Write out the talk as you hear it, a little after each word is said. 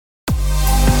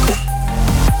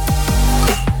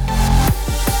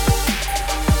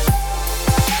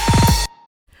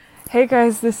Hey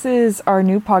guys, this is our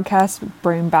new podcast,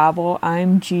 Brain Babble.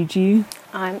 I'm Gigi.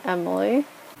 I'm Emily.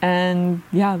 And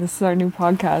yeah, this is our new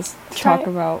podcast. Talk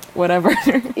about whatever.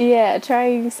 Yeah,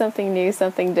 trying something new,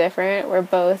 something different.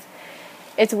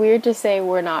 It's weird to say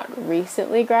we're not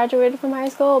recently graduated from high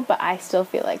school, but I still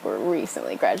feel like we're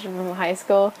recently graduated from high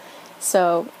school.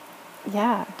 So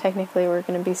yeah, technically we're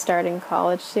going to be starting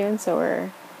college soon, so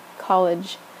we're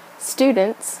college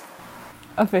students.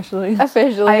 Officially.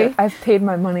 I've paid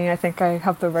my money. I think I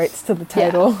have the rights to the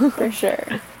title. Yeah, for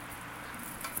sure.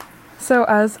 So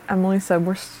as Emily said,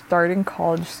 we're starting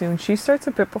college soon. She starts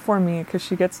a bit before me because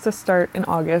she gets to start in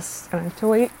August and I have to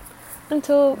wait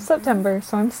until September.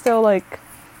 So I'm still like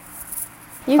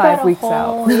 5 weeks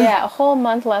out. Yeah, a whole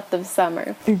month left of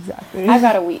summer. Exactly. I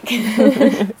got a week.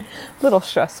 Little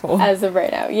stressful. As of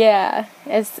right now, yeah.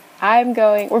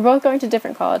 We're both going to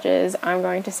different colleges. I'm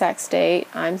going to Sac State.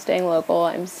 I'm staying local.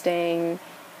 I'm staying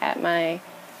at my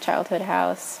childhood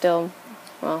house. Still,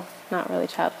 well, not really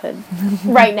childhood.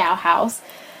 Right now house.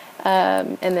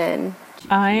 And then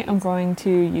I am going to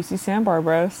UC Santa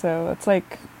Barbara, so it's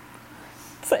like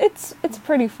it's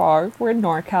pretty far. We're in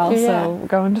NorCal, so we're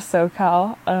going to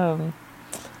SoCal.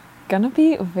 Gonna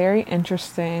be very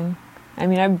interesting. I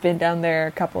mean, I've been down there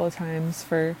a couple of times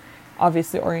for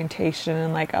obviously orientation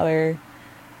and like other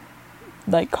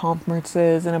like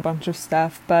conferences and a bunch of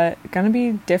stuff, but gonna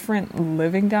be different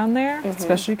living down there,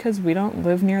 especially because we don't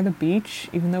live near the beach,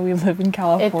 even though we live in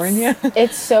California.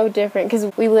 It's so different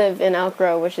because we live in Elk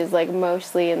Grove, which is like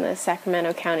mostly in the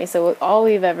Sacramento County, so all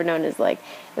we've ever known is like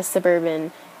the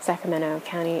suburban Sacramento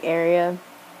County area.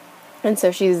 And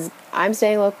so I'm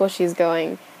staying local, she's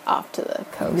going off to the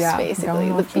coast, basically,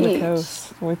 going off to the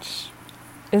coast, which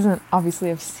isn't, obviously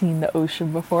I've seen the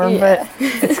ocean before, but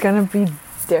it's gonna be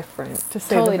different, to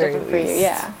say totally the very different least. For you,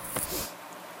 yeah.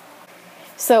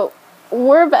 So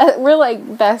we're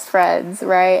like best friends,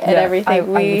 right? And everything. I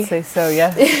would say so.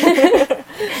 Yes.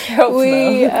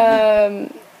 We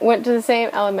went to the same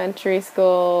elementary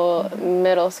school,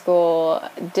 middle school,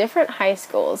 different high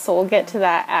schools. So we'll get to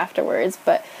that afterwards.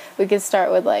 But we could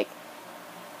start with like,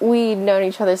 we'd known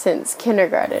each other since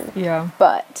kindergarten. Yeah.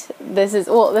 But this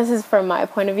is from my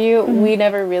point of view. We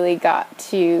never really got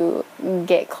to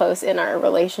get close in our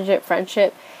relationship,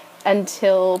 friendship,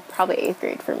 until probably 8th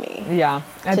grade for me. Yeah,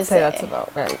 I'd say that's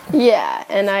about right. Yeah,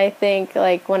 and I think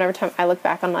like whenever time I look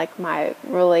back on like my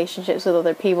relationships with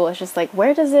other people, it's just like,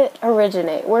 where does it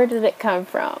originate? Where did it come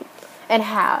from? And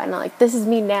how? And like, this is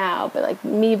me now, but like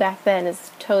me back then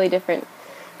is totally different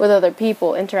with other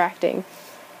people interacting.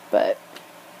 But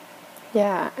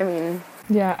yeah, I mean...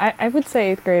 Yeah, I would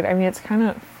say 8th grade. I mean, it's kind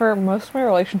of, for most of my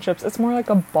relationships, it's more like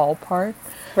a ballpark.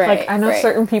 Right, like, I know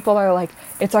certain people are like,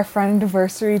 it's our friend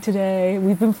anniversary today.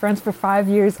 We've been friends for 5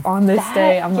 years on this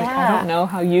day. I'm like, I don't know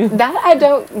how you... That I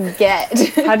don't get.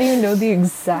 How do you know the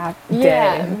exact day?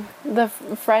 Yeah, the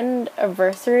friend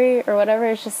anniversary or whatever,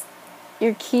 it's just,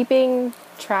 you're keeping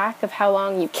track of how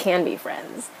long you can be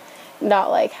friends.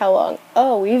 Not like how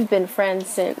long, we've been friends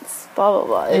since blah,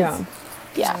 blah, blah.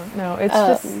 Yeah. No, it's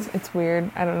just, it's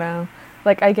weird. I don't know.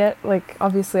 Like, I get, like,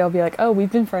 obviously I'll be like, oh, we've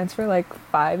been friends for, like,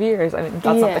 5 years. I mean,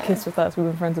 that's not the case with us. We've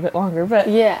been friends a bit longer, but...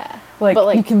 Yeah. Like, but,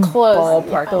 like, you can close,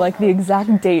 ballpark, or, like, the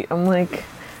exact date. I'm like,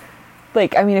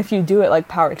 I mean, if you do it, like,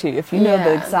 power to you. If you know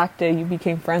the exact day you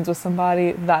became friends with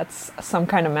somebody, that's some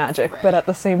kind of magic. Right. But at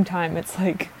the same time, it's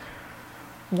like,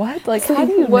 what? Like, how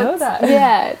do you know that?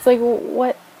 Yeah, it's like,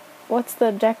 what's the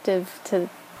objective to...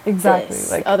 Exactly.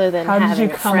 This, like, other than how did you having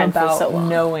come a friend about for so long?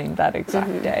 Knowing that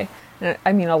exact day? And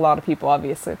I mean, a lot of people,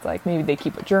 obviously, it's like maybe they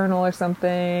keep a journal or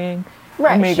something.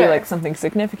 Right, or maybe like something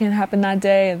significant happened that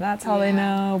day and that's how they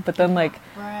know. But then like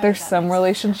there's some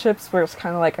relationships where it's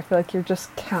kind of like, I feel like you're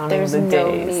just counting the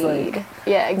days. Like,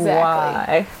 yeah, exactly.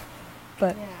 Why?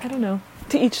 But I don't know.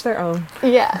 To each their own.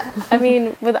 Yeah. I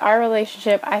mean, with our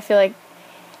relationship, I feel like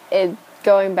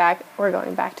we're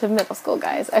going back to middle school,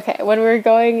 guys. Okay, when we were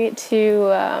going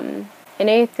to, in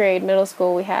 8th grade, middle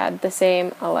school, we had the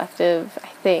same elective, I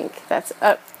think. That's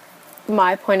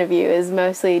my point of view, is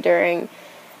mostly during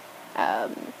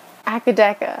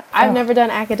Academica. I've never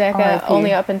done Academica,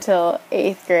 only up until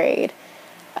 8th grade.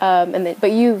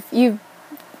 But you've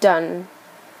done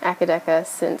Academica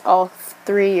since all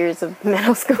 3 years of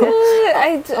middle school.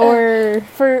 Or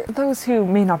for those who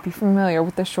may not be familiar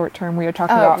with the short term, we are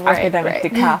talking about academic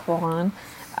decathlon.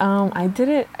 I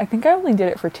think I only did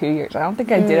it for 2 years. I don't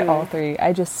think I did it all 3.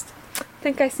 I just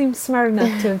think I seem smart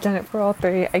enough to have done it for all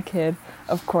 3. I kid,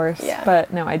 of course. Yeah.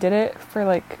 But no, I did it for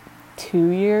like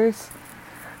 2 years.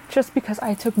 Just because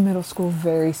I took middle school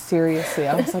very seriously.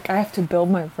 I was like, I have to build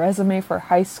my resume for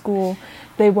high school.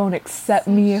 They won't accept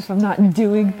me if I'm not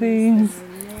doing things.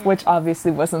 which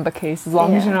obviously wasn't the case. As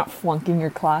long as you're not flunking your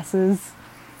classes,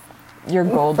 you're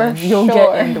golden. You'll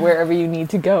get into wherever you need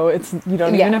to go. You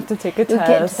don't even have to take a test. You'll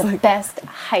get into the best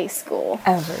high school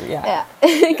ever. Yeah,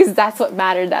 because that's what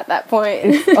mattered at that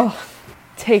point.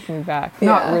 Take me back.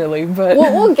 Not really, but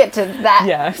we'll get to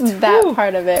that. That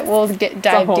part of it. We'll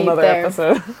dive whole deep nother there.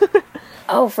 Episode.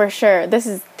 Oh, for sure. This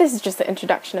is just the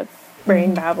introduction of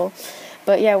Brain Babble.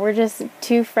 But yeah, we're just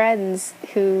two friends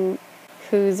whose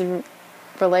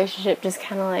relationship just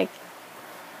kind of like,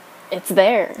 it's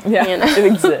there. Yeah, you know?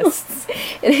 It exists.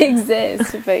 It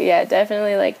exists. But yeah,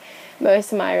 definitely like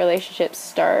most of my relationships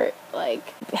start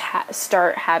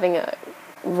having a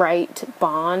right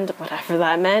bond, whatever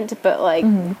that meant. But like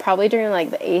probably during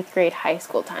like the 8th grade high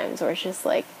school times, where it's just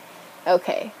like,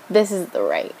 okay, this is the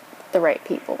right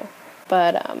people.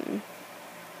 But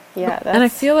and I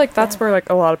feel like that's where like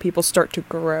a lot of people start to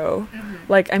grow.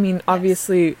 Like, I mean,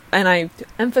 obviously, and I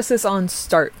emphasis on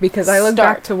start, because I look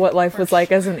back to what life was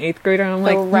like as an 8th grader, and I'm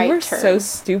like, you were so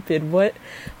stupid. What,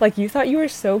 like, you thought you were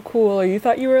so cool, or you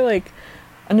thought you were like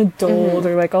an adult,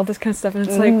 or like all this kind of stuff, and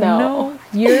it's like, no,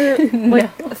 you're like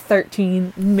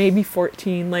 13, maybe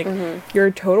 14, like you're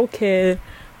a total kid.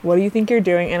 What do you think you're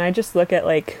doing? And I just look at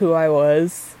like who I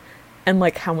was and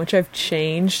like how much I've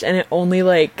changed, and it only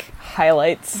like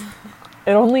highlights,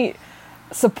 it only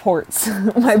supports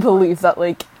my belief that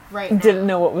like didn't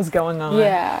know what was going on.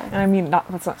 And I mean,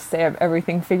 let's not say I have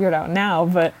everything figured out now,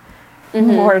 but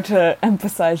more to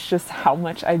emphasize just how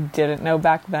much I didn't know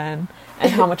back then,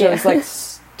 and how much I was like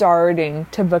starting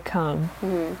to become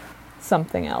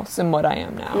something else in what I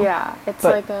am now. It's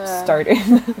but like a starting.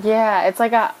 It's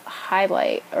like a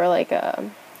highlight, or like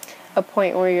a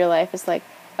point where your life is like,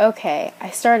 okay,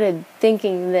 I started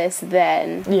thinking this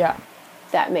then.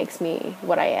 That makes me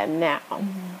what I am now.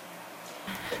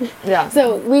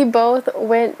 So we both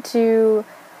went to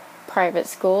private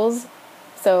schools,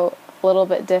 so a little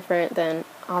bit different than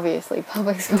obviously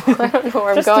public school. I don't know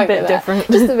where I'm going with that. Just a bit different.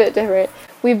 Just a bit different.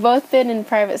 We've both been in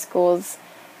private schools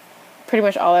pretty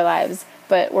much all our lives,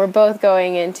 but we're both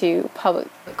going into public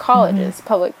colleges,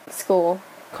 public school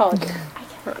colleges. I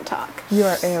cannot talk. You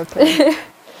are A-okay.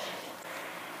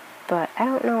 But I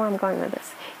don't know where I'm going with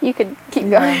this. You could keep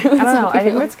going. I don't know. I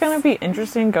think it's going to be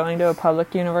interesting going to a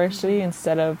public university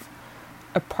instead of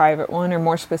a private one, or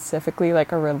more specifically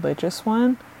like a religious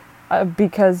one,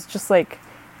 because just like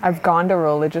I've gone to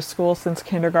religious school since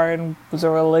kindergarten, was a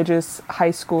religious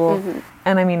high school,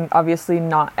 and I mean, obviously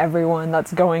not everyone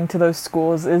that's going to those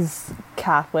schools is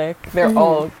Catholic. They're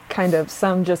all kind of,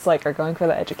 some just like are going for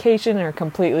the education and are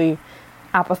completely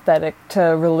apathetic to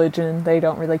religion. They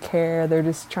don't really care. They're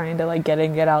just trying to like get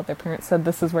in, get out. Their parents said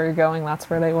this is where you're going, that's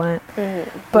where they went.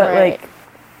 But like,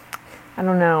 I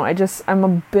don't know, I'm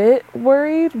a bit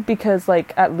worried, because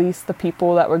like at least the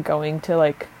people that were going to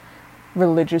like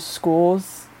religious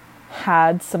schools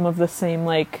had some of the same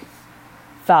like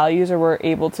values, or were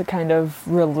able to kind of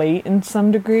relate in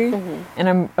some degree. And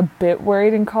I'm a bit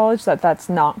worried in college that that's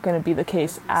not going to be the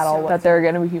case at all, that there are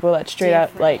going to be people that straight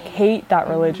up like hate that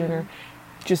religion, or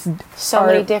just so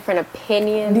many different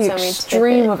opinions, the so many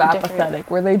extreme of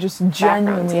apathetic, where they just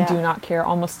genuinely do not care,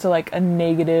 almost to like a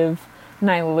negative,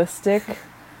 nihilistic.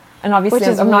 And obviously,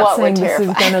 I'm not saying this is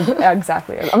gonna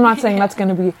exactly. I'm not saying that's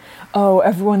gonna be, oh,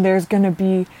 everyone there's gonna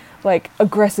be like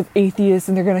aggressive atheists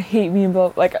and they're gonna hate me,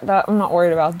 but like that. I'm not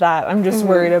worried about that. I'm just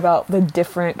worried about the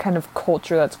different kind of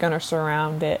culture that's gonna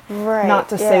surround it. Not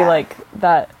to say like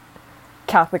that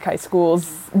Catholic high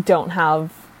schools don't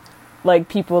have like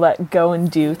people that go and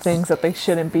do things that they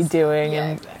shouldn't be doing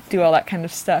and do all that kind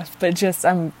of stuff, but just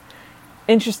I'm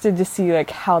interested to see like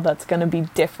how that's going to be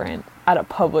different at a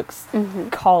public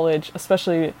college,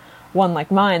 especially one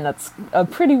like mine that's a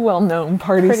pretty well-known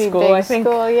party school. Big I think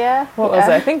school, what was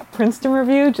it? I think Princeton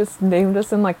Review just named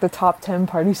us in like the top 10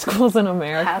 party schools in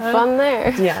America. Have fun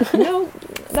there. No,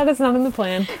 that is not in the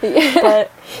plan.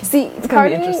 But see,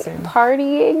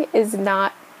 partying is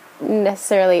not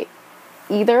necessarily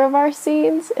either of our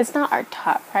scenes. It's not our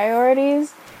top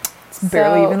priorities. It's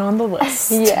barely even on the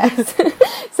list. Yes.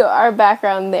 So our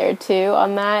background there too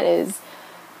on that is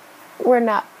we're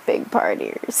not big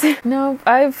partiers. No,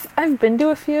 I've been to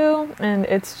a few, and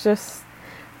it's just,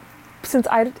 since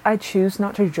I choose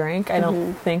not to drink, I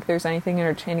don't think there's anything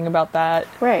entertaining about that.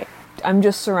 Right. I'm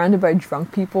just surrounded by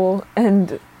drunk people,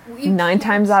 and 9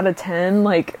 times out of 10,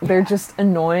 like, they're just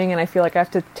annoying, and I feel like I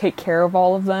have to take care of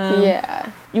all of them.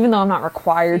 Yeah. Even though I'm not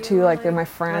required to, like, they're my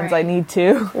friends, I need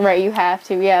to. Right, you have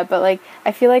to, yeah, but, like,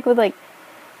 I feel like with, like,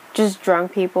 just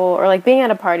drunk people, or, like, being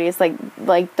at a party, it's,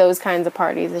 like those kinds of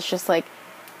parties, it's just, like,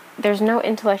 there's no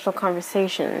intellectual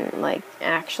conversation, like,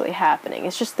 actually happening.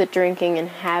 It's just the drinking and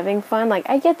having fun. Like,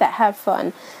 I get that, have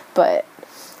fun, but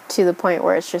to the point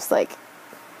where it's just, like,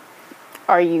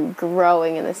 are you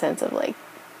growing in the sense of, like,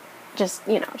 just,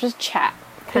 you know, just chat.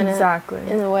 Exactly.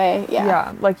 In a way, yeah.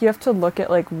 Yeah, like, you have to look at,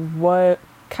 like, what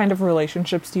kind of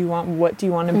relationships do you want? What do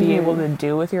you want to be able to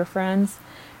do with your friends?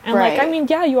 And, like, I mean,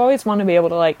 yeah, you always want to be able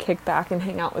to, like, kick back and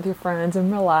hang out with your friends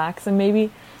and relax and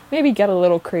maybe get a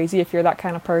little crazy if you're that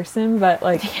kind of person. But,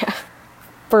 like,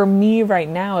 for me right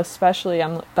now, especially,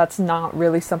 that's not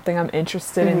really something I'm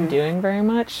interested in doing very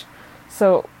much.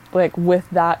 So, like, with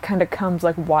that kind of comes,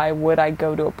 like, why would I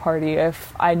go to a party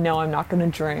if I know I'm not going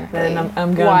to drink? Then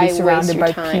I'm going to be surrounded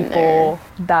by people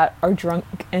that are drunk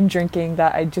and drinking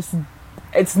that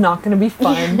it's not going to be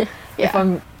fun if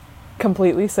I'm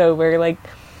completely sober. Like,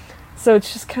 so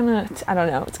it's just kind of, I don't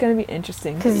know, it's going to be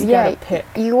interesting because you gotta pick.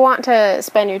 You want to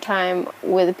spend your time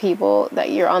with people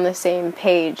that you're on the same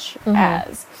page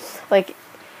as. Like,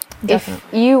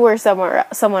 definitely. If you were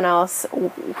someone else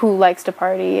who likes to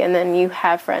party, and then you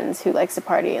have friends who likes to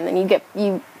party, and then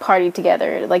you party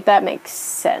together, like, that makes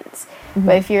sense.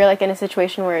 But if you're, like, in a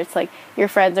situation where it's like your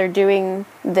friends are doing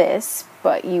this,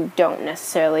 but you don't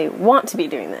necessarily want to be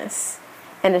doing this,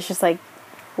 and it's just like,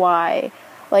 why?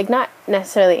 Like, not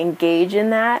necessarily engage in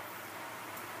that.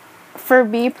 For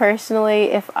me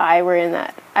personally, if I were in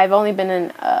that, I've only been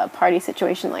in a party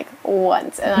situation, like,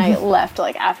 once, and I left,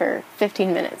 like, after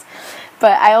 15 minutes.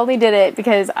 But I only did it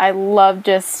because I love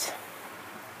just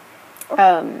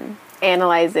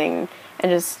analyzing and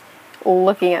just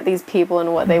looking at these people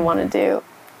and what they want to do.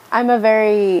 I'm a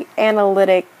very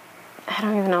analytic, I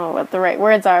don't even know what the right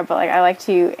words are, but, like, I like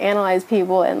to analyze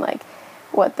people and, like,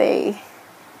 what they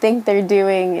think they're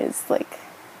doing is, like,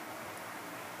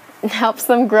 helps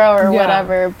them grow or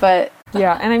whatever. But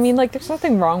yeah, and I mean, like, there's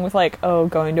nothing wrong with, like,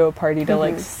 going to a party to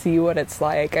like see what it's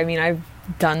like. I mean, I've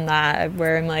done that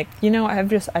where I'm like, you know,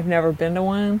 I've never been to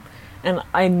one, and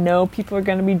I know people are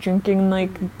going to be drinking,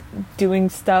 like, doing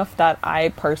stuff that I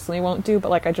personally won't do, but,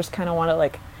 like, I just kind of want to,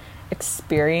 like,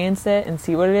 experience it and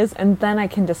see what it is, and then I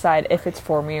can decide if it's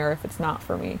for me or if it's not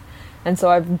for me. And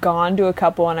so I've gone to a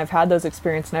couple and I've had those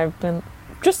experiences, and I've been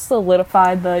just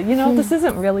solidified this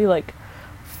isn't really, like,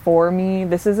 for me.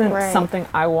 This isn't something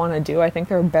I want to do. I think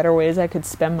there are better ways I could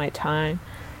spend my time.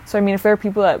 So, I mean, if there are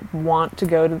people that want to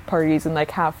go to parties and, like,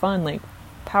 have fun, like,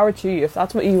 power to you. If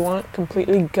that's what you want,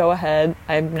 completely go ahead.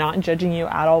 I'm not judging you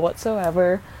at all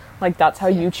whatsoever. Like, that's how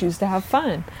you choose to have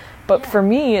fun. But for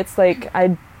me, it's like,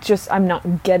 I'm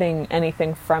not getting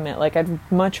anything from it. Like,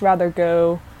 I'd much rather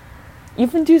go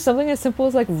even do something as simple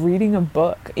as, like, reading a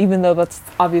book, even though that's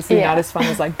obviously not as fun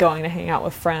as, like, going to hang out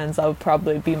with friends. That would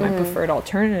probably be my preferred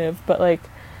alternative, but, like,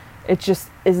 it just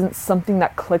isn't something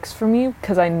that clicks for me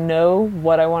because I know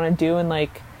what I want to do and,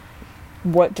 like,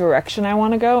 what direction I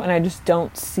want to go, and I just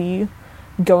don't see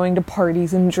going to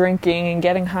parties and drinking and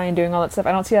getting high and doing all that stuff.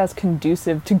 I don't see that as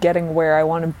conducive to getting where I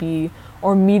want to be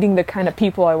or meeting the kind of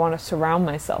people I want to surround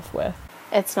myself with.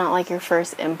 It's not like your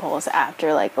first impulse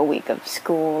after, like, a week of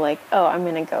school, like, oh, I'm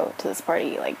going to go to this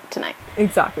party, like, tonight.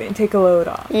 Exactly, and take a load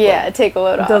off. Yeah, take a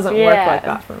load off. It doesn't work like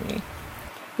that for me.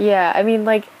 Yeah, I mean,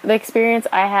 like, the experience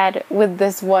I had with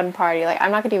this one party, like,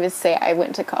 I'm not going to even say I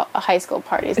went to high school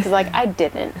parties, because, like, I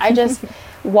didn't. I just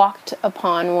walked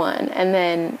upon one, and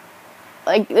then,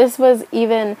 like, this was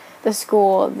even the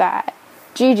school that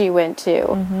Gigi went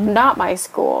to, not my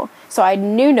school. So I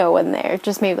knew no one there,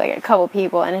 just maybe, like, a couple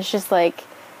people, and it's just, like,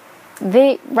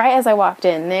 right as I walked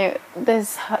in,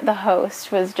 the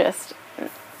host was just,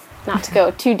 not to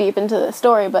go too deep into the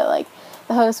story, but, like,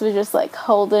 the host was just, like,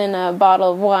 holding a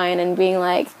bottle of wine and being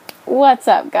like, what's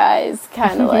up, guys?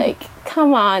 Kind of like,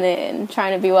 come on in,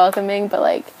 trying to be welcoming, but,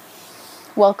 like,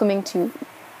 welcoming to,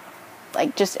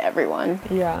 like, just everyone.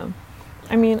 Yeah.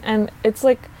 I mean, and it's,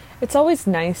 like, it's always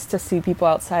nice to see people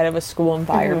outside of a school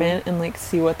environment and, like,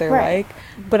 see what they're like.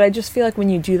 But I just feel like when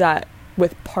you do that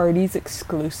with parties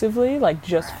exclusively, like,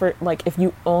 just for, like, if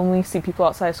you only see people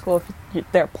outside of school if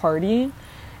they're partying,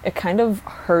 it kind of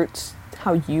hurts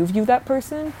how you view that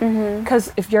person.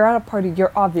 Because if you're at a party,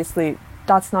 you're obviously,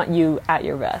 that's not you at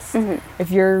your best. If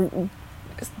you're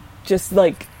just,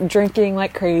 like, drinking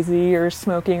like crazy or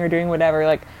smoking or doing whatever,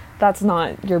 like, that's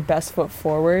not your best foot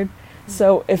forward.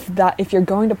 So if you're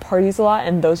going to parties a lot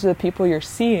and those are the people you're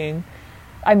seeing,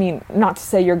 I mean, not to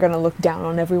say you're going to look down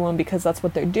on everyone because that's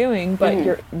what they're doing, but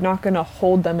you're not going to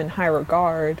hold them in high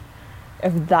regard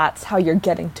if that's how you're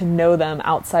getting to know them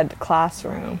outside the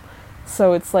classroom.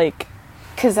 So it's like,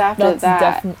 Because after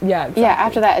that, yeah, exactly. yeah,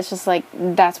 after that, it's just like,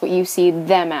 that's what you see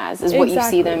them as, is what you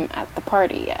see them at the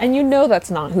party. And you know that's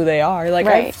not who they are. Like,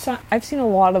 right. I've seen a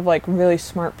lot of, like, really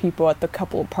smart people at the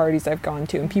couple of parties I've gone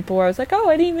to, and people where I was like, oh,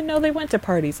 I didn't even know they went to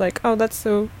parties. Like, oh, that's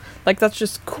so, like, that's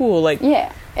just cool. Like,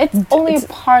 yeah, it's only a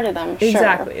part of them, sure.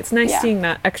 Exactly. It's nice seeing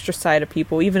that extra side of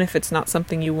people, even if it's not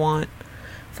something you want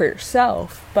for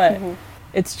yourself. But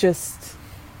it's just,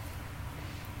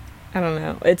 I don't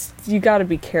know. You got to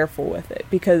be careful with it,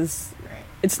 because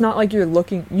it's not like you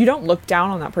don't look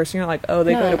down on that person. You're like, oh,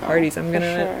 they go to parties, I'm going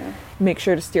to make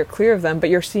sure to steer clear of them. But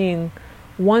you're seeing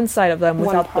one side of them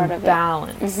without the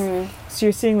balance. So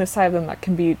you're seeing the side of them that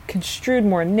can be construed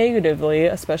more negatively,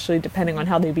 especially depending on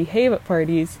how they behave at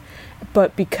parties.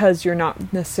 But because you're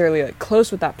not necessarily, like,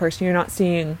 close with that person, you're not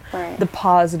seeing the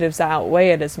positives that outweigh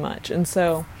it as much. And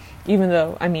so even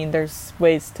though, I mean, there's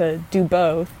ways to do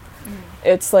both,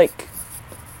 it's like,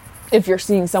 if you're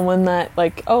seeing someone that,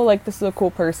 like, oh, like, this is a cool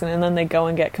person, and then they go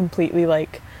and get completely,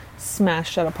 like,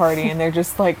 smashed at a party, and they're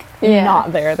just, like,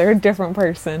 not there, they're a different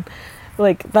person,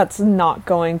 like, that's not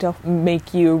going to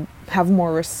make you have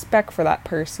more respect for that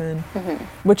person,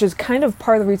 which is kind of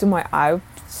part of the reason why I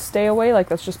stay away. Like,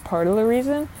 that's just part of the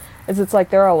reason, is it's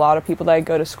like, there are a lot of people that I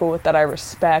go to school with that I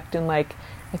respect, and, like,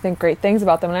 I think great things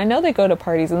about them, and I know they go to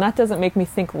parties, and that doesn't make me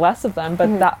think less of them,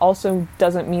 but that also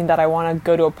doesn't mean that I want to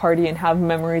go to a party and have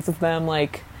memories of them,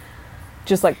 like,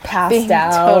 just, like, passed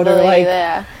out, or,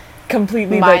 like,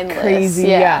 completely mindless, like, crazy.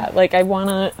 Like, I want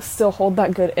to still hold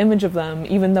that good image of them,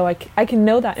 even though I can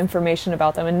know that information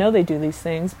about them and know they do these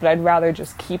things, but I'd rather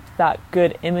just keep that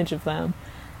good image of them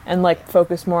and, like,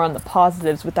 focus more on the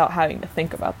positives without having to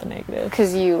think about the negatives.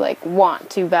 Because you, like, want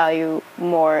to value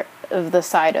more of the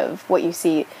side of what you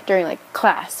see during, like,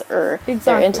 class, or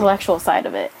their intellectual side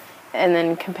of it, and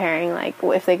then comparing, like,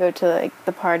 if they go to, like,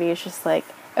 the party, it's just like,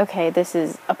 okay, this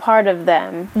is a part of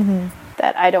them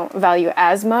that I don't value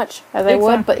as much as I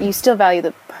would, but you still value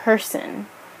the person.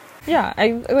 Yeah,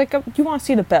 you want to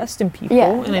see the best in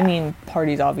people, and I mean,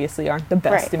 parties obviously aren't the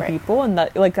best in people, and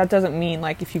that, like, that doesn't mean,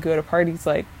 like, if you go to parties,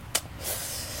 like,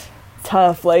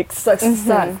 tough, like, sucks,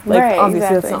 like,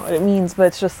 obviously that's not what it means, but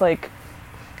it's just, like,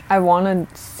 I want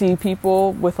to see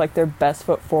people with, like, their best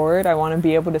foot forward. I want to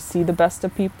be able to see the best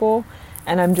of people,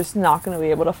 and I'm just not going to be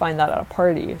able to find that at a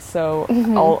party, so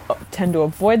I'll tend to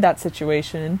avoid that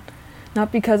situation,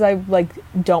 not because I, like,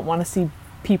 don't want to see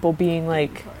people being,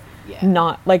 like,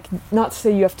 not to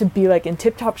say you have to be, like, in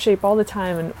tip-top shape all the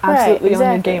time and absolutely on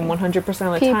your game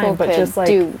 100% of the time, but just, like,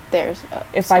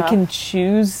 if I can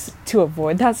choose to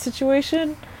avoid that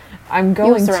situation, I'm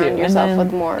going to. Surround yourself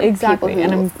with more people who,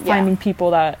 and I'm finding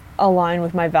people that align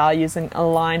with my values and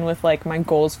align with, like, my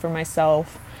goals for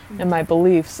myself and my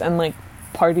beliefs, and, like,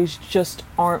 parties just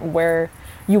aren't where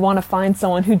you want to find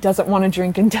someone who doesn't want to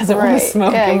drink and doesn't want to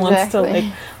smoke and wants to, like,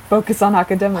 focus on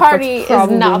academics. Party is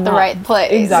not the right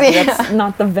place. Exactly. That's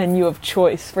not the venue of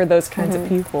choice for those kinds of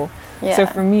people. So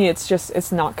for me,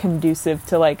 it's not conducive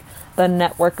to, like, the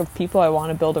network of people I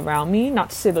want to build around me.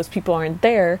 Not to say those people aren't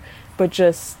there, but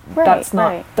just that's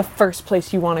not the first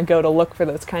place you want to go to look for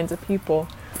those kinds of people.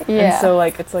 And so,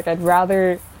 like, it's like, I'd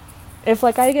rather, if,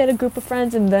 like, I get a group of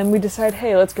friends and then we decide,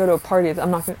 hey, let's go to a party,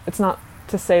 it's not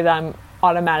to say that I'm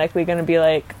automatically going to be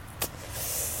like,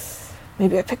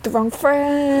 maybe I picked the wrong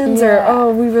friends, or,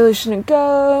 oh, we really shouldn't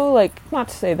go. Like, not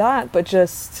to say that, but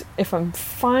just, if I'm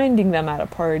finding them at a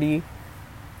party,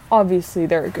 obviously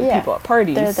there are good people at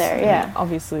parties. They're there, I mean,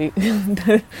 obviously,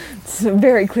 it's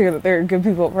very clear that there are good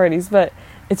people at parties, but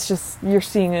it's just, you're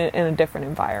seeing it in a different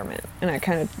environment, and I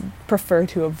kind of prefer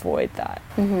to avoid that.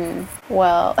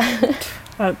 Well,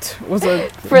 that was a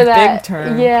big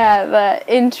term. Yeah,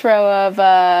 the intro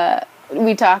of,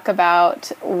 we talk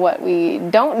about what we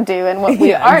don't do and what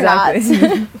we are not.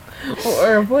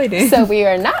 Or avoiding. So we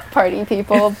are not party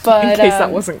people, but... in case that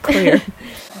wasn't clear.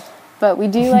 But we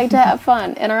do like to have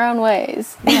fun in our own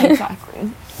ways. Yeah,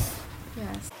 exactly.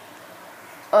 Yes.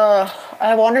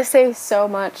 I want to say so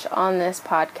much on this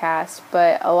podcast,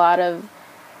 but a lot of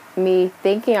me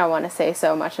thinking I want to say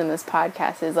so much in this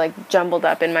podcast is, like, jumbled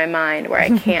up in my mind, where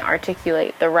I can't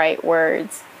articulate the right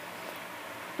words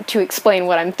to explain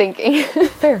what I'm thinking.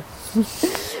 Fair.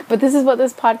 But this is what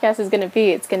this podcast is going to be.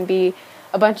 It's going to be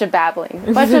a bunch of babbling.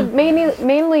 A bunch of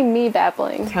mainly me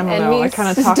babbling. I don't know. I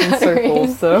kind of talk in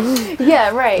circles, so. Yeah,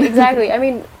 right. Exactly. I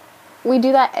mean, we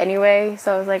do that anyway,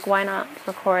 so I was like, why not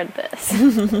record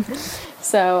this?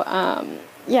 So,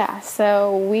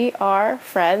 so we are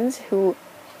friends who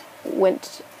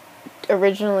went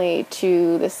originally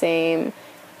to the same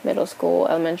middle school,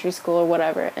 elementary school, or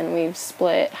whatever, and we've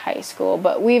split high school,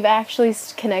 but we've actually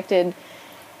connected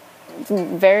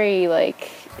very, like,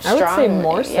 strongly. I would say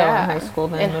more so in high school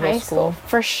than in middle school.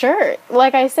 For sure.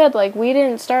 Like I said, like, we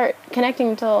didn't start connecting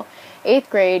until 8th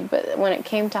grade, but when it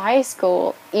came to high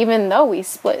school, even though we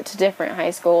split to different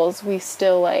high schools, we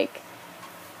still, like,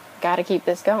 gotta keep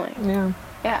this going. Yeah.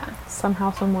 Yeah.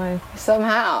 Somehow, some way.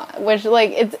 Somehow. Which,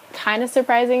 like, it's kind of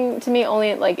surprising to me,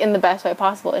 only, like, in the best way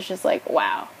possible. It's just like,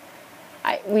 wow.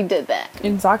 We did that.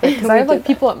 Exactly. Because I have, like,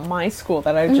 people at my school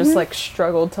that I've just, like,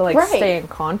 struggled to, like, stay in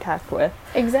contact with.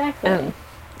 Exactly. And,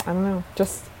 I don't know,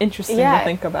 just interesting to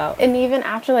think about. And even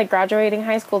after, like, graduating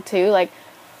high school, too, like,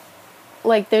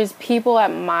 there's people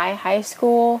at my high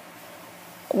school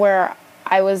where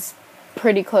I was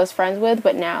pretty close friends with,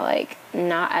 but now, like,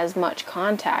 not as much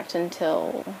contact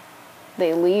until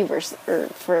they leave or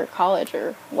for college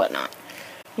or whatnot.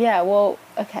 Yeah, well,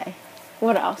 okay.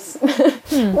 What else?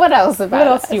 What else about What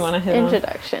else do you want to hit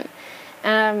introduction?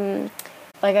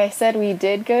 Like I said, we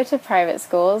did go to private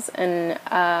schools, and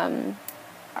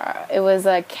it was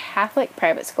a Catholic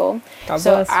private school. God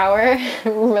so bless. Our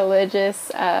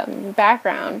religious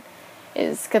background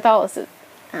is Catholicism.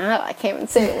 I can't even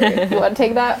say the word. You want to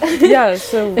take that? Yeah,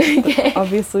 so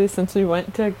obviously since we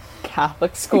went to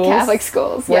Catholic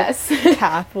schools. Yes.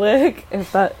 Catholic,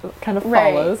 if that kind of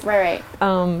follows. Right.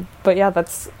 But yeah,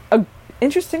 that's,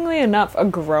 interestingly enough, a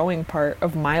growing part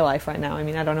of my life right now. I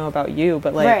mean, I don't know about you,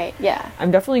 but like, right, yeah.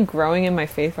 I'm definitely growing in my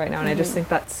faith right now, and I just think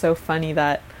that's so funny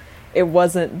that it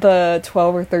wasn't the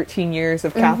 12 or 13 years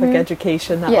of Catholic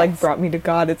education that like brought me to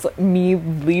God. It's like me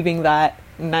leaving that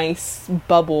nice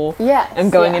bubble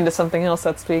and going into something else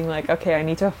that's being like, okay, I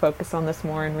need to focus on this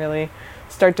more and really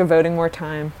start devoting more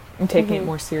time and taking it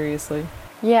more seriously.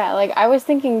 Yeah, like I was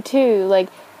thinking too, like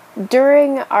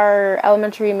during our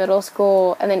elementary, middle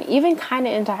school, and then even kind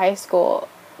of into high school,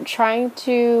 trying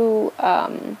to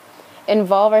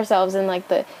involve ourselves in like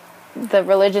the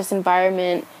religious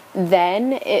environment,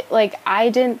 then it, like, I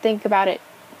didn't think about it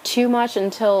too much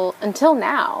until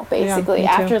now, basically,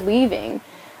 after leaving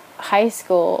high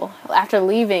school, after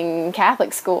leaving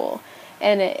Catholic school.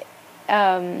 And it,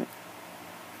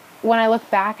 when I look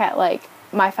back at like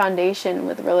my foundation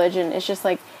with religion, it's just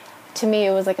like, to me,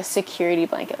 it was like a security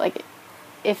blanket, like,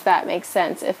 if that makes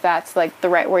sense, if that's like the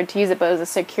right word to use it, but it was a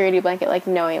security blanket, like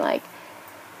knowing like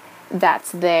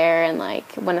that's there, and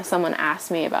like when someone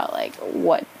asks me about like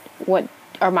what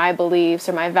are my beliefs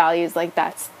or my values, like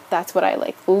that's what I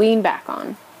like lean back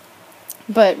on.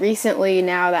 But recently,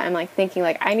 now that I'm like thinking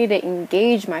like I need to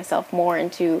engage myself more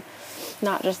into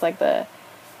not just like the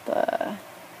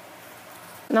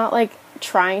not like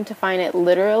trying to find it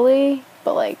literally,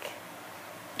 but like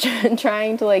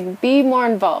trying to like be more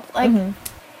involved, like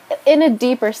in a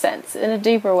deeper sense, in a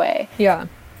deeper way. Yeah,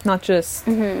 not just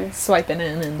swiping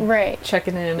in and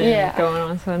checking in and going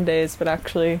on Sundays, but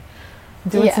actually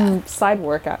doing some side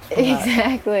work after that.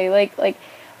 Exactly. Like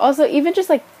also even just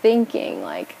like thinking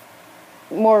like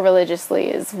more religiously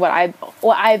is what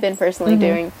I've been personally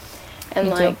doing. And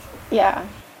Me like too. Yeah.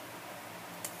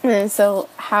 And so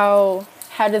how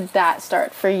did that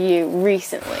start for you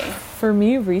recently? For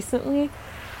me recently,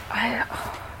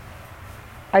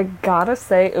 I gotta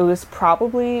say it was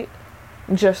probably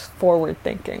just forward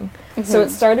thinking. So it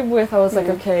started with, I was like,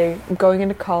 okay, I'm going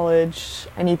into college,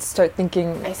 I need to start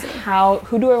thinking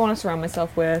who do I want to surround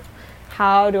myself with,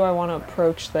 how do I want to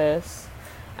approach this,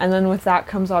 and then with that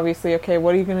comes obviously, okay,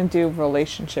 what are you going to do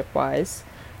relationship wise,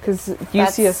 because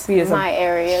UCSB is my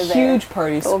area huge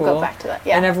party school. We'll go back to that.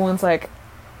 And everyone's like,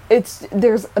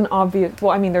 there's an obvious,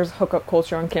 well, I mean, there's hookup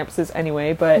culture on campuses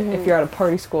anyway, but if you're at a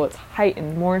party school, it's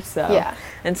heightened more so. Yeah.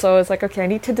 And so I was like, okay, I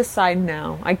need to decide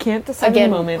now. I can't decide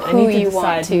in the moment. I need to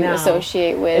decide now.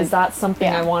 Associate with. Is that something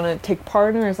I want to take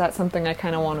part in, or is that something I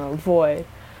kind of want to avoid?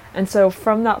 And so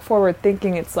from that forward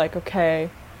thinking, it's like, okay,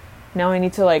 now I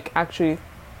need to like actually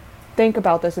think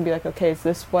about this and be like, okay, is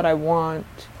this what I want?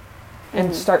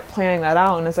 And start planning that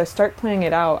out. And as I start planning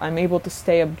it out, I'm able to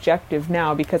stay objective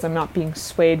now, because I'm not being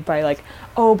swayed by like,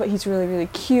 oh, but he's really, really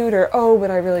cute, or oh, but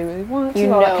I really, really want to,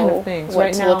 all that kind of things.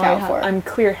 Right now, I'm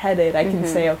clear-headed. I can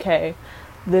say, okay,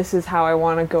 this is how I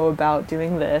want to go about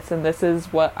doing this, and this is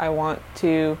what I want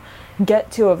to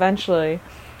get to eventually.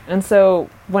 And so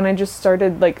when I just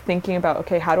started like thinking about,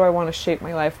 okay, how do I want to shape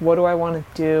my life? What do I want to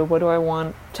do? What do I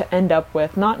want to end up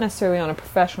with? Not necessarily on a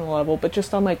professional level, but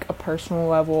just on like a personal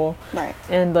level. Right.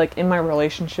 And like in my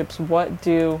relationships, what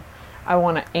do I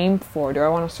want to aim for? Do I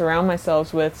want to surround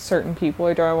myself with certain people,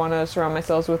 or do I want to surround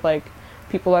myself with like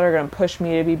people that are going to push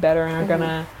me to be better and are going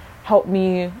to help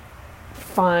me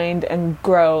find and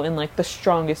grow in like the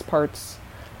strongest parts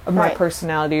of my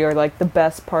personality, or like the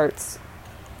best parts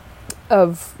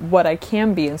of what I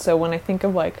can be? And so when I think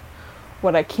of like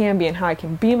what I can be and how I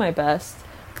can be my best,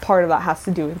 part of that has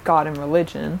to do with God and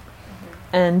religion.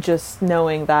 And just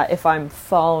knowing that if I'm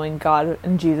following God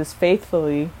and Jesus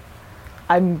faithfully,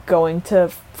 I'm going to,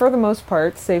 for the most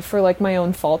part, save for like my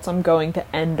own faults, I'm going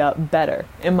to end up better,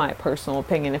 in my personal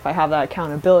opinion. If I have that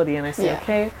accountability and I say,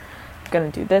 okay, I'm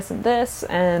going to do this and this,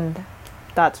 and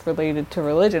that's related to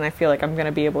religion, I feel like I'm going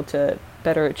to be able to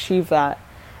better achieve that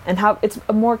and have, it's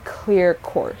a more clear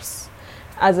course.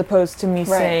 As opposed to me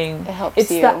saying, it helps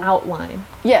it's you. the outline.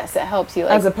 Yes, it helps you.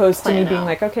 Like, as opposed to me being out.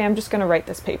 like, okay, I'm just going to write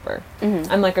this paper.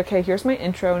 I'm like, okay, here's my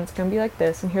intro, and it's going to be like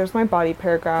this, and here's my body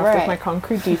paragraph with my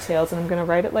concrete details, and I'm going to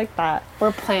write it like that.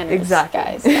 We're planners, exactly.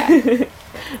 guys. Yeah.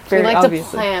 Very we like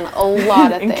obviously. to plan a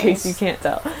lot of things. In case you can't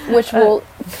tell. Which we'll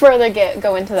further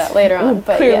go into that later on.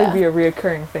 But clearly be a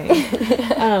reoccurring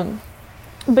thing.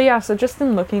 But yeah, so just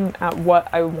in looking at what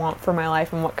I want for my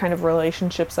life and what kind of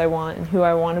relationships I want and who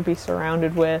I want to be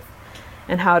surrounded with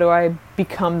and how do I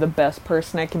become the best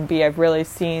person I can be, I've really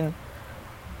seen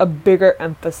a bigger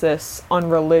emphasis on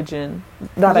religion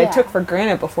that I took for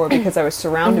granted before because I was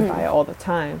surrounded by it all the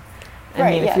time.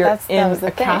 I mean, if you're in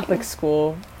a Catholic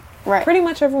school, pretty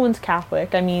much everyone's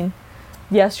Catholic. I mean,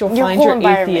 yes, you'll find your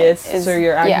atheists or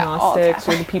your agnostics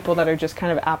or the people that are just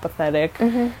kind of apathetic,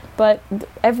 but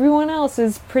everyone else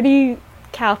is pretty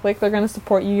Catholic. They're going to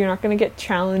support you. You're not going to get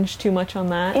challenged too much on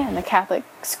that. Yeah, in the Catholic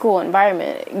school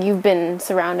environment, you've been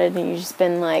surrounded and you've just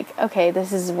been like, okay,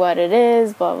 this is what it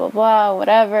is, blah, blah, blah,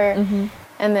 whatever.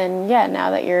 And then, now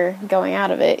that you're going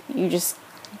out of it, you just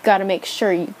got to make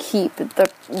sure you keep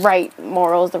the right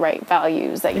morals, the right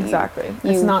values that you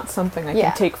it's not something I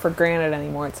can take for granted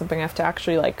anymore. It's something I have to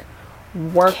actually like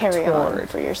work carry toward on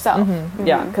for yourself.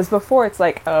 Yeah, because before it's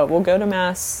like, oh, we'll go to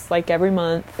mass like every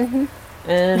month,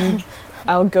 and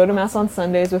I'll go to mass on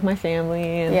Sundays with my family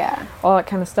and all that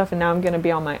kind of stuff. And now I'm going to be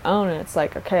on my own, and it's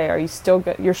like, okay, are you still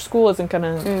your school isn't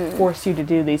going to force you to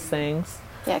do these things?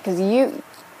 Yeah, because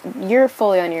you're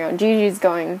fully on your own. Gigi's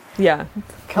going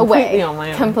completely away, on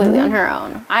my own. Completely on her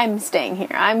own. I'm staying here.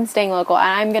 I'm staying local, and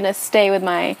I'm gonna stay with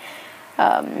my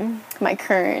my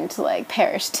current like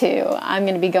parish too. I'm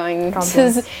gonna be going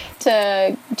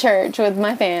to church with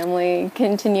my family,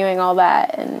 continuing all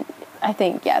that, and I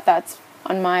think that's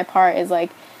on my part is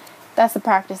like that's the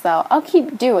practice that I'll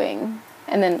keep doing,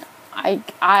 and then I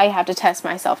have to test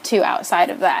myself too outside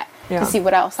of that to see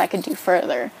what else I could do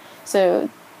further. So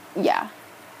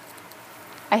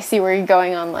I see where you're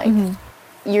going on, like,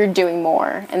 you're doing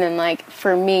more. And then, like,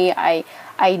 for me, I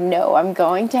know I'm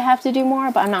going to have to do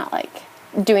more, but I'm not, like,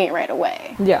 doing it right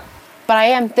away. Yeah. But I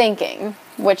am thinking,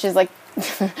 which is, like,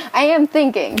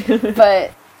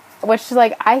 but, which,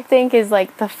 like, I think is,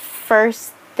 like, the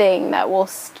first thing that will,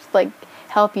 like,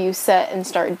 help you set and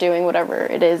start doing whatever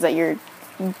it is that you're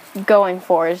going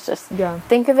for is just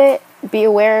think of it, be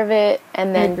aware of it,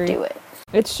 and then do it.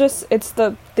 It's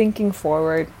the thinking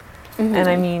forward. And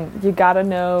I mean, you gotta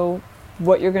know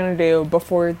what you're gonna do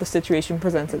before the situation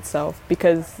presents itself,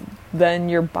 because then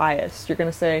you're biased. You're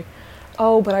gonna say,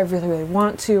 oh, but I really, really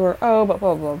want to, or oh, but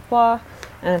blah, blah, blah.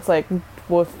 And it's like,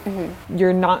 well, if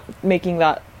you're not making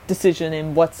that decision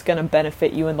in what's gonna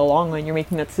benefit you in the long run. You're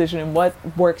making that decision in what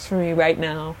works for me right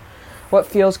now, what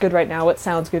feels good right now, what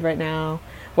sounds good right now,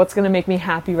 what's gonna make me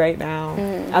happy right now,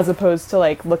 as opposed to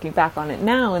like looking back on it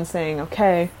now and saying,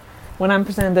 okay, when I'm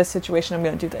presented in this situation, I'm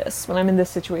going to do this. When I'm in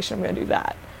this situation, I'm going to do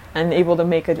that. And able to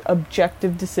make an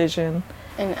objective decision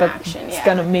that's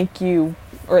going to make you,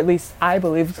 or at least I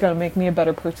believe it's going to make me a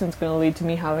better person. It's going to lead to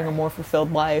me having a more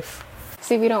fulfilled life.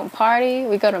 See, we don't party.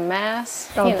 We go to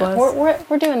mass.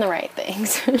 We're doing the right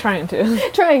things. Trying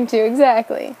to. Trying to,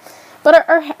 exactly. But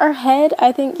our head,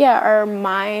 I think, our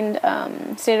mind,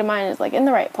 state of mind is like in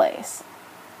the right place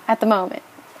at the moment,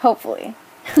 hopefully.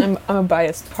 I'm a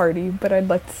biased party, but I'd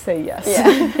like to say yes.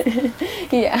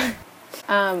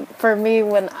 For me,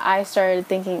 when I started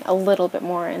thinking a little bit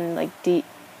more and like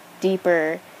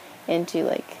deeper into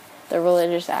like the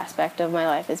religious aspect of my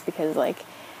life, is because like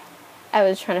I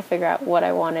was trying to figure out what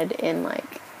I wanted in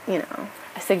like,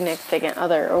 a significant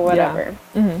other or whatever.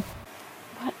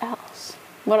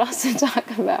 What else to talk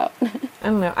about? I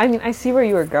don't know. I mean, I see where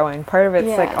you were going. Part of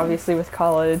it's like obviously with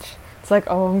college. It's like,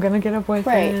 oh, I'm gonna get a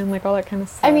boyfriend, like all that kind of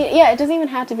stuff. I mean, it doesn't even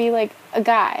have to be like a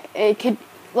guy. It could,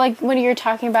 like when you're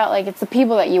talking about like it's the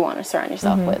people that you want to surround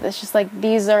yourself with. It's just like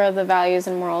these are the values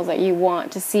and morals that you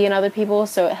want to see in other people,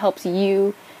 so it helps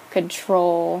you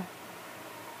control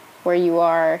where you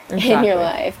are in your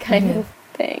life, kind of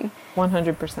thing.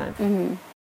 100%. And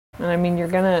I mean,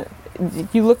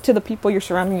 you look to the people you're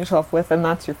surrounding yourself with, and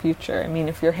that's your future. I mean,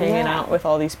 if you're hanging out with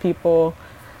all these people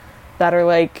that are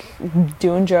like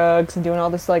doing drugs and doing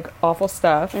all this like awful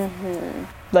stuff.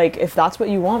 Like, if that's what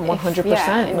you want,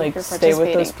 100%, like, stay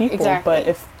with those people. Exactly. But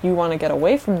if you want to get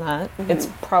away from that, it's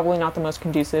probably not the most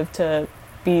conducive to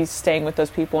be staying with those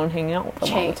people and hanging out with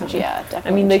them all the time. Yeah,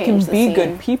 definitely. I mean, they can be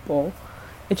good people.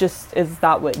 It just, is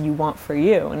that what you want for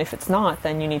you? And if it's not,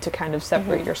 then you need to kind of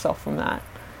separate yourself from that.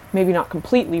 Maybe not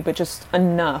completely, but just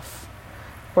enough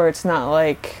where it's not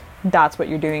like that's what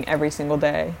you're doing every single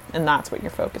day and that's what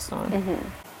you're focused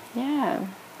on. Yeah.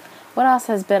 What else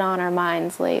has been on our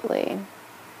minds lately?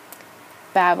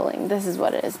 Babbling. This is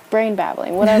what it is. Brain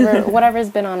babbling. Whatever's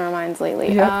been on our minds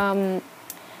lately. Yep.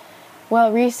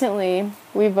 Well, recently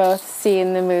we both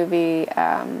seen the movie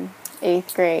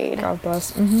 8th Grade. God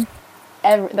bless.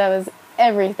 That was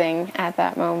everything at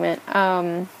that moment.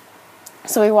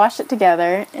 So we watched it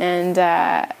together, and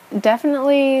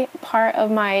definitely part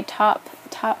of my top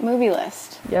movie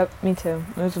list. Yep, me too.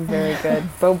 It was very good.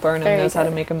 Bo Burnham knows how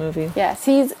to make a movie. Yes,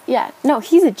 he's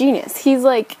a genius. He's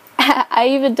like, I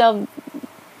even delved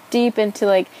deep into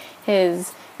like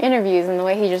his interviews and the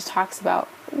way he just talks about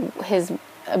his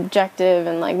objective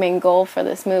and like main goal for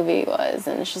this movie was,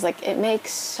 and it's just like, it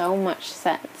makes so much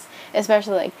sense,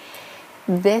 especially like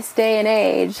this day and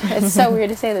age. It's so weird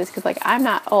to say this because like I'm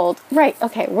not old, right?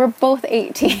 Okay, we're both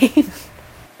 18.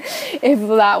 If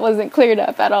that wasn't cleared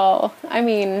up at all. I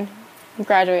mean,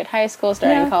 graduated high school,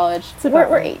 starting college,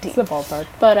 we're 18. It's the ballpark.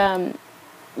 But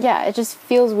yeah, it just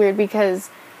feels weird because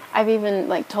I've even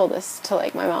like told this to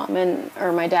like my mom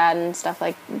or my dad and stuff,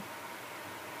 like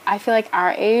I feel like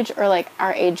our age, or like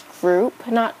our age group,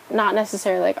 not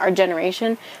necessarily like our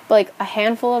generation, but like a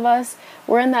handful of us,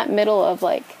 we're in that middle of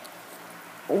like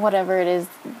whatever it is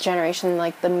generation,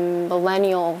 like the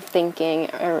millennial thinking,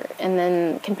 and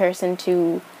then comparison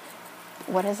to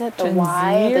what is it,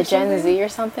 the Gen Z or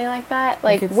something like that.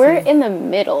 Like we're in the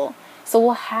middle, so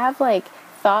we'll have like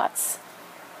thoughts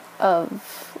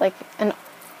of like an,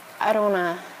 I don't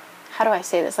wanna, how do I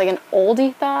say this, like an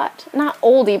oldie thought, not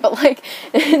oldie, but like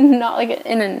not like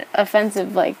in an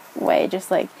offensive like way,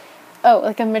 just like, oh,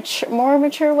 like a more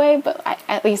mature way, but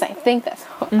at least I think that's,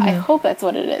 I hope that's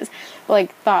what it is. But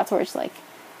like thoughts where it's like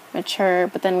mature,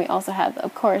 but then we also have,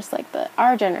 of course, like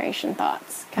our generation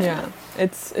thoughts. Kind of.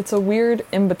 It's a weird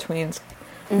in between.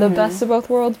 The best of both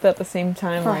worlds, but at the same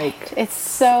time, like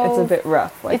it's a bit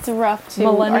rough. Like, it's rough to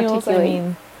millennials. Articulate I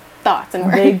mean, thoughts and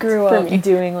words. They grew up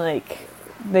doing like,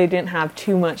 they didn't have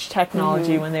too much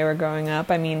technology when they were growing up.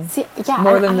 I mean,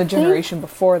 more than the generation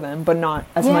before them, but not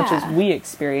as much as we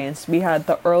experienced. We had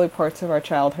the early parts of our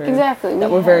childhood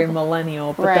that were very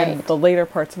millennial, but then the later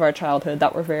parts of our childhood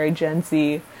that were very Gen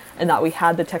Z, and that we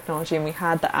had the technology and we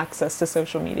had the access to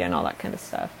social media and all that kind of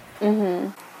stuff.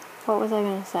 What was I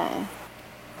going to say?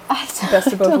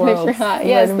 Best of both worlds.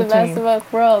 Yes, the best of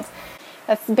both worlds.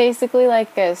 That's basically like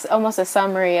almost a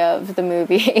summary of the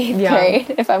movie 8th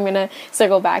Grade, if I'm going to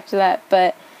circle back to that.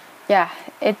 But yeah,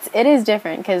 it is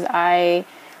different because I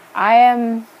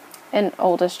am an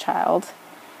oldest child,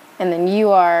 and then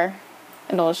you are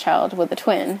an oldest child with a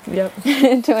twin. Yep.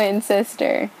 Twin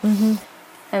sister.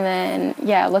 And then,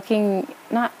 looking,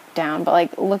 not down, but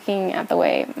like looking at the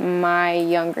way my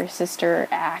younger sister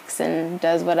acts and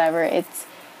does whatever, it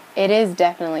is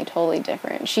definitely totally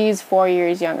different. She's 4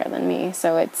 years younger than me,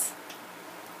 so it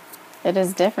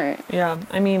is different. Yeah,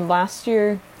 I mean, last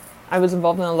year I was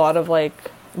involved in a lot of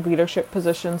like leadership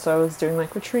positions, so I was doing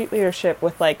like retreat leadership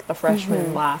with like the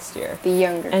freshmen last year. The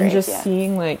younger and grades, just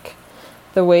seeing like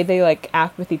the way they like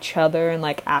act with each other and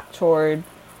like act toward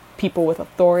people with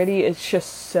authority is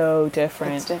just so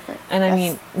different. It's different. And I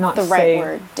mean, not to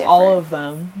say all of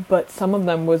them, but some of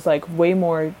them was like way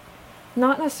more,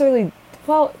 not necessarily,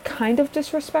 well, kind of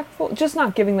disrespectful, just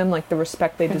not giving them like the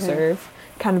respect they deserve,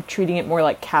 kind of treating it more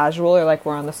like casual or like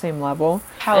we're on the same level.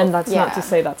 And that's not to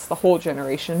say that's the whole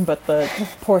generation, but the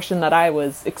portion that I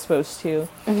was exposed to,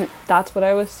 that's what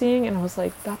I was seeing, and I was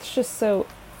like, that's just so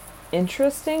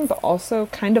interesting, but also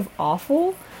kind of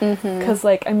awful. Because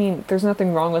like, I mean, there's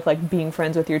nothing wrong with like being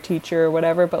friends with your teacher or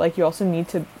whatever, but like you also need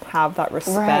to have that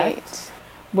respect.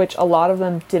 Which a lot of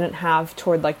them didn't have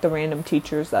toward, like, the random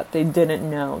teachers that they didn't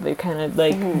know. They kind of,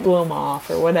 like, blew them off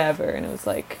or whatever. And it was,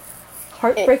 like,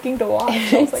 heartbreaking to watch.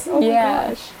 I was like, oh, my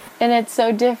gosh. And it's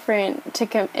so different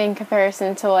in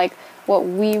comparison to, like, what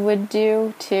we would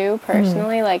do, too,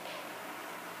 personally. Like,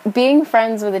 being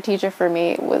friends with a teacher for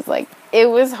me was, like, it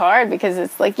was hard because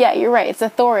it's, like, yeah, you're right. It's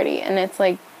authority. And it's,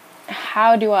 like,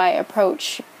 how do I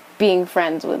approach being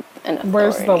friends with an authority?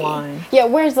 Where's the line? Yeah,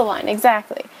 where's the line?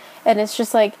 Exactly. And it's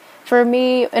just like, for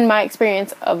me, in my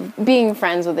experience of being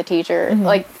friends with a teacher,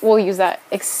 like, we'll use that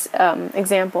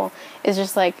example, is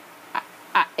just like,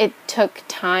 it took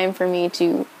time for me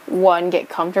to, one, get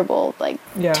comfortable, like,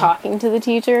 talking to the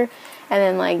teacher, and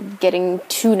then, like, getting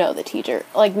to know the teacher.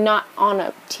 Like, not on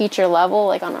a teacher level,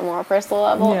 like, on a more personal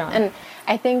level. Yeah. And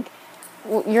I think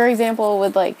your example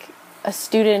with, like, a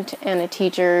student and a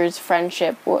teacher's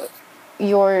friendship,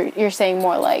 you're saying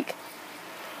more, like,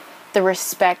 the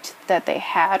respect that they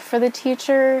had for the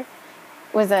teacher,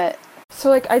 was that... So,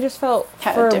 like, I just felt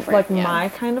for, like, yeah. my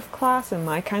kind of class and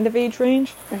my kind of age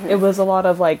range, it was a lot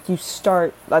of, like, you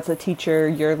start, that's a teacher,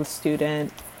 you're the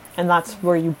student, and that's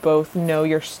where you both know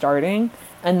you're starting,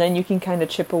 and then you can kind of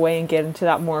chip away and get into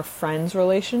that more friends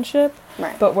relationship.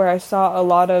 Right. But where I saw a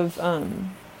lot of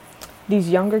these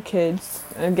younger kids,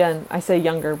 again, I say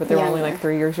younger, but they were only, like,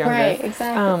 3 years younger. Right,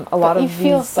 exactly. A lot of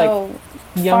these, like,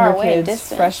 younger kids,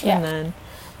 distant. freshmen then,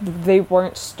 they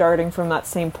weren't starting from that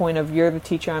same point of, you're the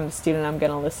teacher, I'm the student, I'm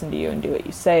going to listen to you and do what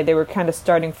you say. They were kind of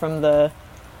starting from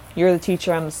you're the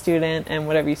teacher, I'm the student, and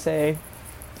whatever you say,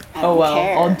 oh well,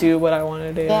 care. I'll do what I want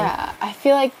to do. Yeah, I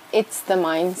feel like it's the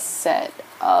mindset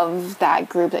of that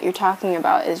group that you're talking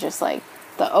about is just like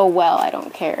oh well, I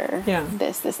don't care. Yeah.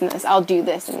 This, and this. I'll do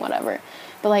this and whatever.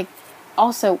 But, like,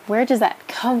 also, where does that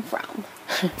come from?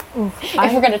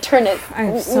 If we're going to turn it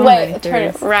turn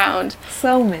it around.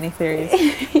 So many theories.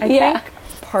 I think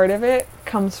part of it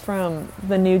comes from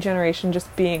the new generation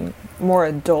just being more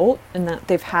adult and that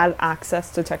they've had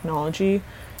access to technology,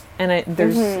 and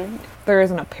there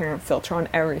is an apparent filter on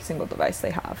every single device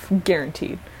they have.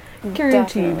 Guaranteed.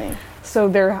 Definitely. So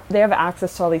they have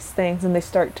access to all these things, and they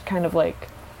start to kind of, like,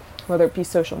 whether it be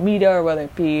social media or whether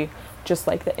it be just,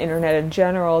 like, the internet in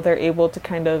general, they're able to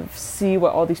kind of see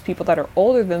what all these people that are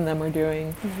older than them are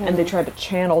doing, and they try to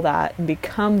channel that and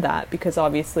become that, because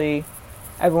obviously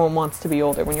everyone wants to be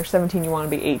older. When you're 17, you want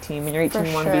to be 18. When you're 18,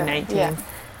 you want to be 19. Yeah.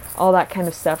 All that kind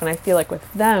of stuff. And I feel like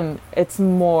with them, it's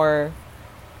more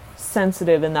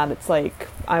sensitive in that it's like,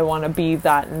 I want to be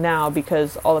that now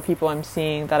because all the people I'm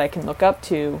seeing that I can look up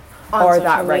to are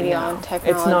that right now.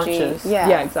 It's not just...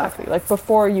 Yeah, exactly. Like,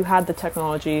 before you had the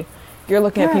technology... You're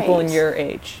looking at people in your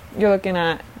age. You're looking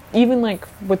at, even, like,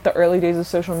 with the early days of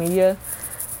social media,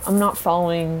 I'm not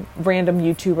following random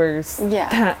YouTubers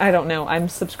that, I don't know, I'm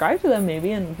subscribed to them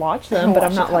maybe and watch them, but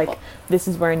I'm not like, this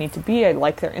is where I need to be. I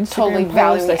like their Instagram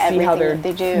posts. I see how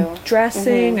they're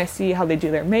dressing. I see how they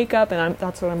do their makeup, and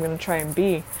that's what I'm going to try and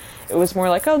be. It was more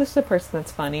like, oh, this is a person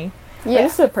that's funny. Yeah.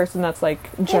 This is a person that's, like,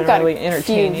 generally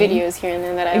entertaining. A few videos here and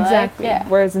there that I like. Exactly. Yeah.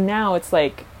 Whereas now it's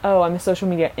like, oh, I'm a social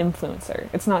media influencer.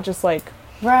 It's not just like,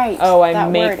 oh,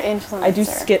 I do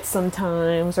skits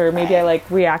sometimes, or maybe I,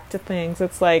 like, react to things.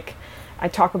 It's like, I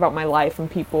talk about my life and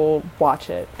people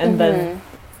watch it. And then,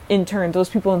 in turn, those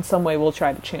people in some way will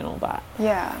try to channel that.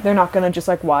 Yeah. They're not going to just,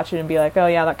 like, watch it and be like, oh,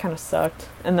 yeah, that kind of sucked.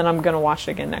 And then I'm going to watch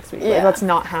it again next week. Yeah. Like, that's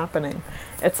not happening.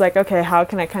 It's like, okay, how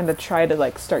can I kind of try to,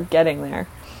 like, start getting there?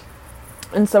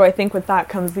 And so I think with that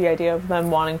comes the idea of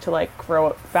them wanting to, like, grow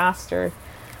up faster,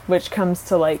 which comes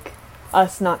to, like,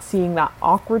 us not seeing that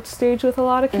awkward stage with a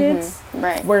lot of kids.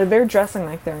 Right. Where they're dressing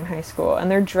like they're in high school, and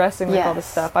they're dressing like all this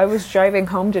stuff. I was driving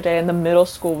home today, and the middle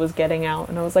school was getting out,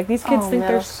 and I was like, these kids think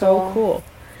they're so cool.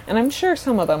 And I'm sure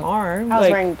some of them are. I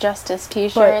was wearing Justice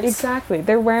t-shirts. But exactly.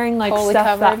 They're wearing, like, stuff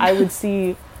covered. That I would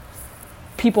see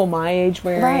people my age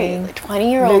wearing. Right,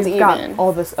 20-year-olds even. They've got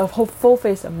all this, a whole full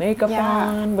face of makeup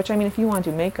on, which, I mean, if you want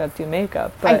to do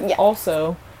makeup. But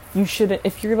also, you shouldn't,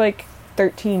 if you're, like,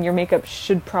 13, your makeup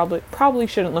should probably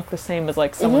shouldn't look the same as,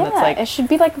 like, someone that's, like, it should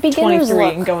be like a beginner's 23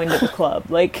 look. And going to the club.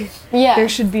 Like, there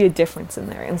should be a difference in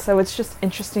there. And so it's just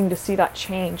interesting to see that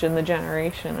change in the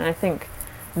generation. And I think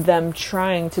them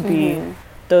trying to be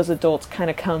those adults kind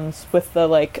of comes with the,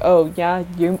 like, oh, yeah,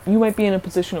 you might be in a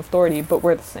position of authority, but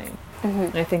we're the same.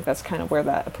 And I think that's kind of where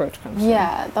that approach comes from.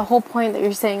 Yeah, the whole point that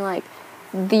you're saying, like,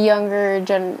 the younger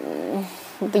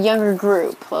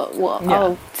group,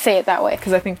 I'll say it that way.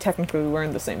 Because I think technically we're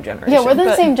in the same generation. Yeah, we're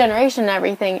the same generation and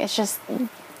everything. It's just,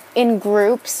 in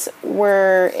groups,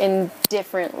 we're in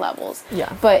different levels.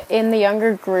 Yeah. But in the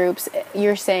younger groups,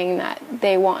 you're saying that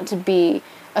they want to be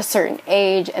a certain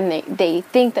age, and they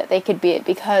think that they could be it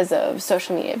because of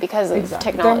social media, because of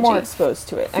technology. They're more exposed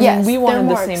to it. I mean, we wanted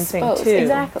the same thing too,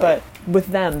 but with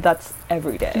them, that's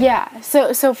every day. Yeah.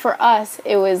 So for us,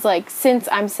 it was like, since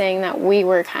I'm saying that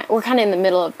we're kind of in the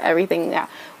middle of everything. Yeah,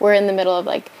 we're in the middle of,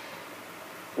 like,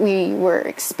 we were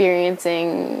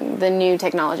experiencing the new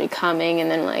technology coming, and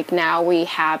then, like, now we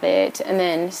have it, and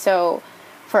then so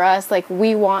for us, like,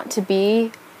 we want to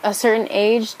be a certain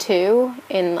age too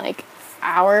in, like,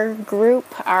 our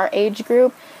age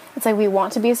group. It's like we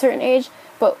want to be a certain age,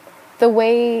 but the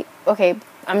way, okay,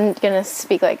 I'm gonna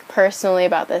speak, like, personally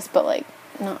about this, but, like,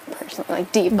 not personally,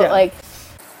 like, deep, but like,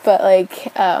 But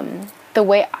like the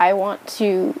way I want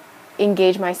to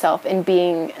engage myself in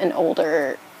being not an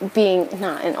older,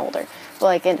 but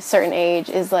like in a certain age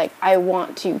is like I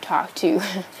want to talk to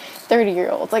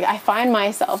 30-year-olds. Like I find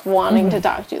myself wanting to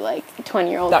talk to like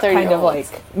 20-year-olds, 30-year-olds. That kind of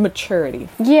like maturity.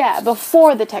 Yeah,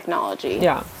 before the technology.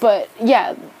 Yeah. But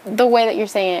yeah, the way that you're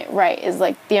saying it right is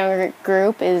like the younger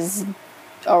group is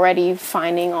already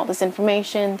finding all this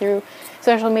information through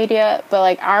social media, but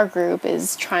like our group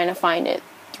is trying to find it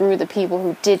through the people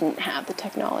who didn't have the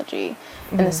technology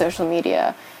and the social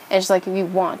media. And it's like we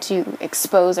want to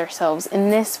expose ourselves in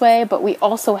this way, but we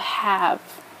also have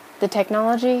the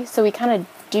technology, so we kind of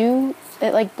do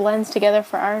it, like blends together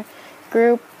for our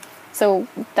group. So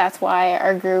that's why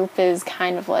our group is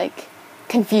kind of like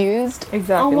confused.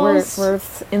 Exactly. Almost. We're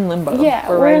in limbo. Yeah,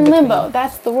 we're right in limbo.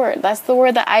 That's the word. That's the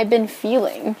word that I've been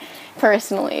feeling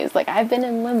personally. Is like I've been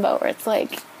in limbo where it's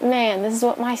like, man, this is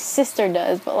what my sister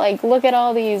does, but like look at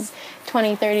all these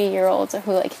 20, 30-year-olds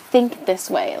who like think this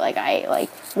way. Like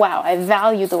wow, I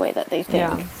value the way that they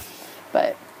think. Yeah.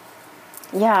 But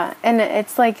yeah, and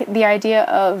it's like the idea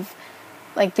of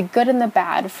like the good and the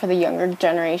bad for the younger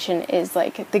generation is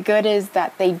like the good is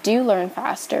that they do learn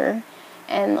faster,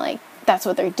 and like that's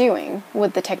what they're doing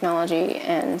with the technology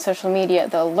and social media.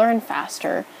 They'll learn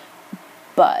faster,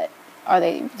 but are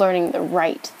they learning the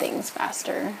right things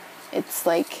faster? It's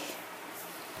like...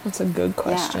 That's a good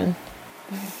question.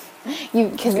 Yeah.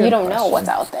 Because you don't know what's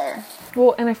out there.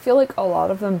 Well, and I feel like a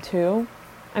lot of them too,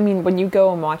 I mean, when you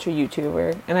go and watch a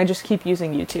YouTuber, and I just keep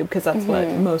using YouTube because that's what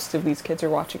most of these kids are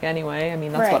watching anyway. I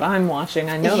mean, that's what I'm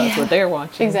watching. I know that's what they're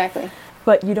watching. Exactly.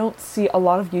 But you don't see a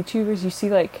lot of YouTubers. You see,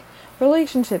 like,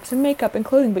 relationships and makeup and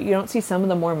clothing, but you don't see some of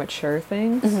the more mature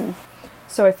things.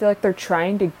 So I feel like they're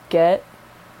trying to get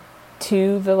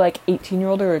to the, like,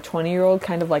 18-year-old or 20-year-old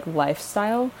kind of, like,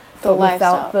 lifestyle, but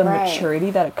without the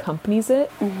maturity that accompanies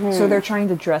it. So they're trying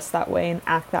to dress that way and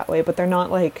act that way, but they're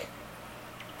not, like...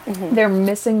 They're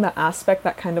missing the aspect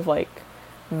that kind of like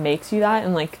makes you that,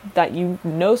 and like that you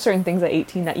know certain things at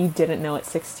 18 that you didn't know at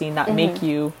 16 that make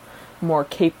you more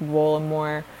capable and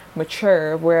more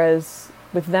mature, whereas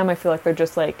with them I feel like they're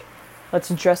just like, let's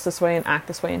dress this way and act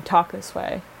this way and talk this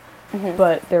way,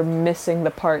 but they're missing the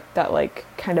part that like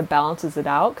kind of balances it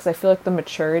out, because I feel like the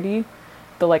maturity,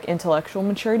 the like intellectual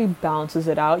maturity balances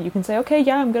it out. You can say, okay,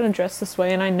 yeah, I'm gonna dress this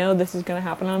way and I know this is gonna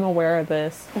happen, I'm aware of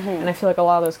this, and I feel like a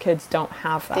lot of those kids don't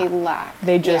have that. They lack.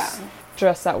 They just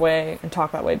dress that way and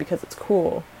talk that way because it's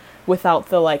cool, without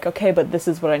the like, okay, but this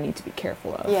is what I need to be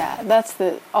careful of. Yeah, that's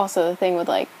also the thing with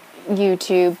like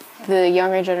YouTube. The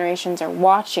younger generations are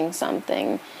watching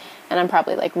something, and I'm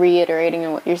probably like reiterating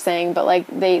on what you're saying, but like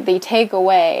they take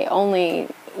away only,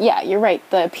 yeah, you're right,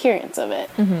 the appearance of it,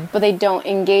 but they don't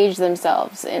engage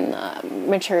themselves in the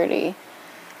maturity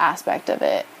aspect of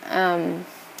it.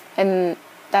 And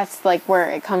that's like where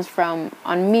it comes from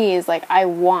on me, is like I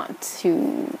want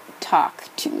to talk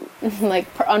to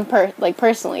like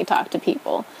personally talk to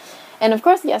people. And of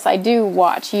course, yes, I do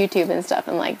watch YouTube and stuff,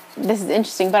 and like this is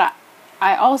interesting, but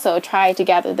I also try to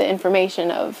gather the information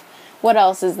of what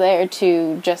else is there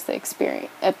to just the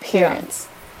appearance.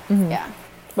 Yeah.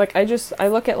 Like, I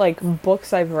look at, like,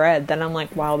 books I've read, then I'm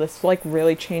like, wow, this, like,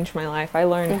 really changed my life. I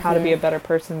learned how to be a better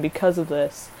person because of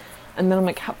this. And then I'm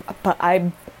like,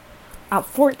 at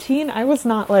 14, I was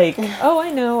not like, oh,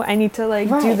 I know, I need to, like,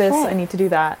 do this, I need to do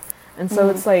that. And so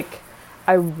it's like,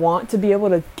 I want to be able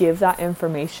to give that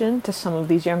information to some of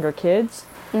these younger kids,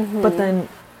 but then...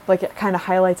 like, it kind of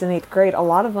highlights in 8th grade. A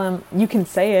lot of them, you can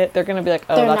say it, they're going to be like,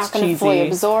 oh, they're that's cheesy. They're not going to fully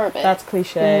absorb it. That's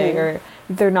cliche, or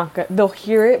they're not good. They'll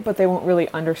hear it, but they won't really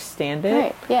understand it.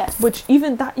 Right, yeah. Which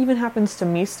even happens to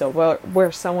me still,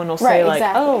 where someone will say, like,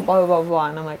 oh, blah, blah, blah, blah.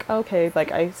 And I'm like, okay,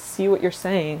 like, I see what you're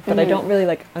saying, but I don't really,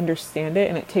 like, understand it,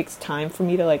 and it takes time for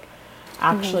me to, like,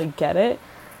 actually get it.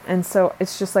 And so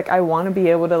it's just, like, I want to be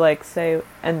able to, like, say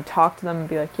and talk to them and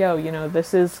be like, yo, you know,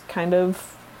 this is kind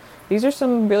of... these are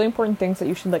some really important things that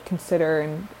you should, like, consider,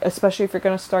 and especially if you're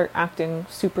going to start acting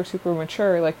super, super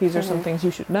mature, like, these are some things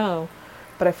you should know.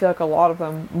 But I feel like a lot of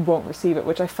them won't receive it,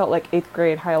 which I felt like 8th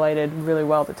grade highlighted really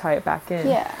well to tie it back in.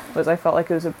 Yeah. Was I felt like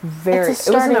it was it was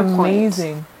an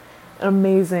amazing,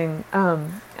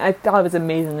 I thought it was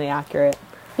amazingly accurate.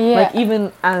 Yeah. Like,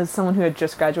 even as someone who had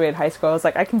just graduated high school, I was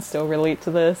like, I can still relate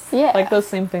to this. Yeah. Like, those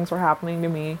same things were happening to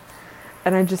me.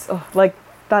 And I just, like,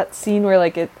 that scene where,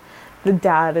 like, the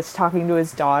dad is talking to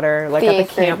his daughter, like, at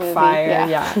the campfire,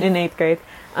 in 8th grade.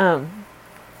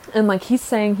 And, like,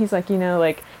 he's like, you know,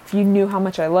 like, if you knew how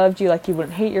much I loved you, like, you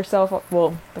wouldn't hate yourself.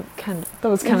 Well, that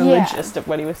was kind of the gist of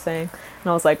what he was saying. And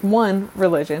I was like, one,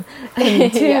 religion,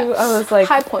 and two, I was like,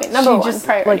 high point, number one,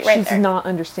 priority, like, right she's there. not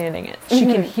understanding it. She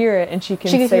can hear it, and she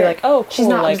can say, hear like, oh, cool, she's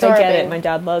not like, absorbing. I get it, my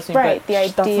dad loves me, right, but the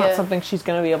idea. that's not something she's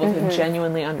going to be able to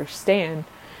genuinely understand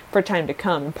for time to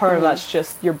come. And part of that's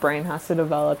just your brain has to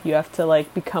develop. You have to,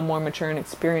 like, become more mature and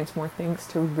experience more things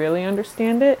to really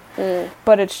understand it.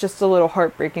 But it's just a little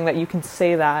heartbreaking that you can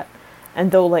say that, and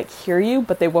they'll, like, hear you,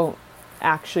 but they won't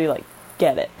actually, like,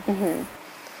 get it.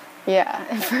 Yeah,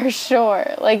 for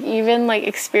sure. Like, even, like,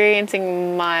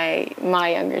 experiencing my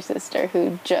younger sister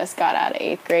who just got out of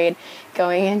 8th grade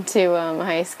going into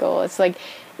high school, it's like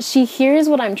she hears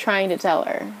what I'm trying to tell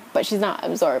her, but she's not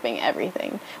absorbing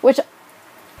everything, which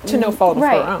to no fault of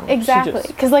her own. Exactly,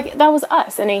 because, like, that was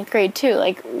us in 8th grade too.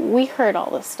 Like, we heard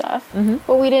all this stuff,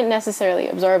 but we didn't necessarily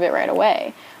absorb it right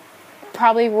away.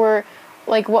 Probably we're,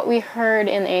 like, what we heard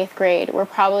in 8th grade, we're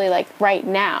probably, like, right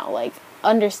now, like,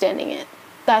 understanding it.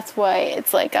 That's why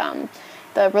it's like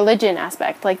the religion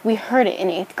aspect, like, we heard it in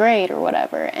 8th grade or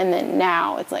whatever, and then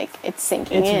now it's like it's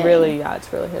sinking in. It's really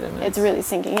hit and miss. It's really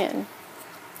sinking in.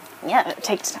 Yeah, it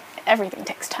takes time. Everything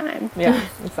takes time. Yeah,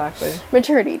 exactly.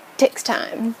 Maturity takes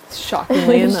time.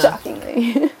 Shockingly enough.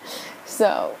 Shockingly.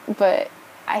 So, but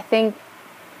I think,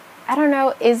 I don't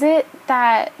know, is it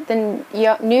that the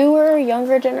newer,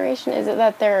 younger generation, is it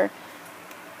that they're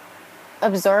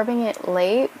absorbing it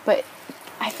late? But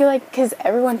I feel like, because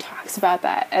everyone talks about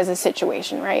that as a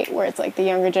situation, right? Where it's like the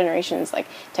younger generation's like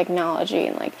technology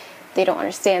and like they don't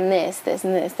understand this,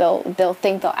 and this. They'll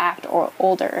think they'll act or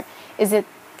older. Is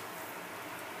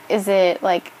it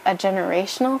like a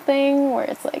generational thing where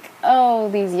it's like, oh,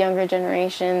 these younger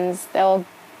generations,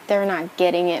 they're not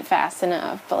getting it fast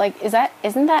enough? But like,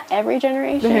 isn't that every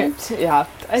generation? Yeah,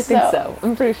 I think so.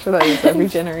 I'm pretty sure that is every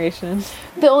generation.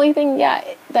 The only thing,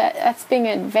 that's being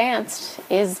advanced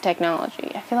is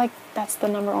technology. I feel like that's the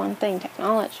number one thing,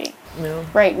 technology. Yeah.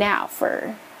 Right now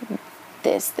for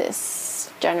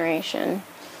this generation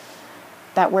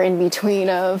that we're in between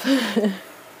of.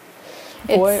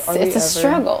 It's a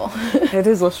struggle. It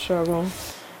is a struggle.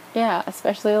 Yeah,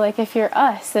 especially like if you're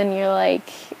us and you're like,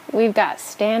 we've got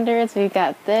standards, we've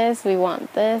got this, we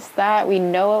want this, that, we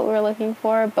know what we're looking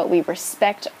for, but we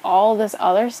respect all this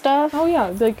other stuff. Oh yeah,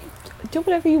 like, do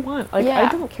whatever you want. Like, I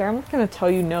don't care. I'm not going to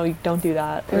tell you, no, you don't do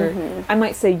that. Or I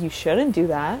might say you shouldn't do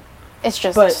that. It's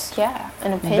just,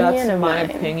 an opinion that's of my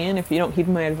mine. opinion. If you don't heed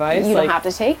my advice, you don't have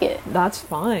to take it. That's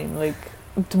fine. Like,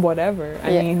 whatever. I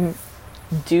mean,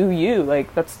 do you.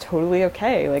 Like, that's totally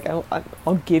okay. Like,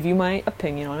 I'll give you my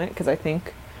opinion on it, because I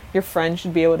think your friend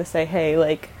should be able to say, hey,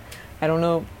 like, I don't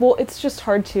know. Well, it's just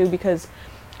hard, too, because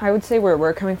I would say where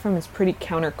we're coming from is pretty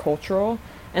countercultural,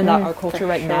 and that our culture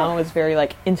right now is very,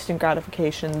 like, instant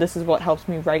gratification. This is what helps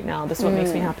me right now. This is what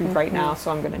makes me happy right now, so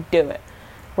I'm going to do it.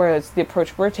 Whereas the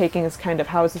approach we're taking is kind of,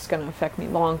 how is this going to affect me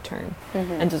long term?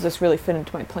 And does this really fit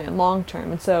into my plan long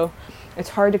term? And so it's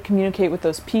hard to communicate with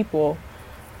those people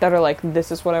that are like,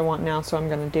 this is what I want now, so I'm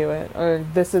going to do it. Or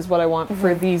this is what I want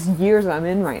for these years I'm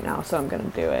in right now, so I'm going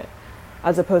to do it.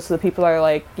 As opposed to the people that are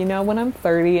like, you know, when I'm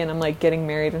 30 and I'm like getting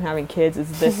married and having kids,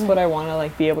 is this what I want to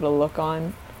like be able to look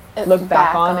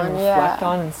back on and reflect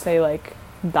on and say, like,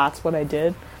 that's what I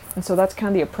did? And so that's kind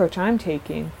of the approach I'm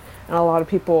taking. And a lot of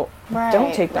people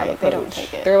don't take that approach. They don't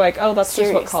take it. They're like, oh, that's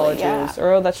Seriously, just what college is.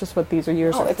 Or, oh, that's just what these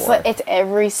years are it's for. like, it's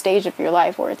every stage of your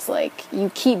life where it's like,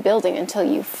 you keep building until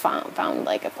you found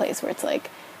like a place where it's like,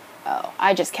 oh,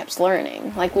 I just kept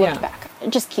learning. Like, look back.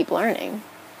 Just keep learning.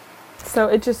 So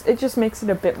it just makes it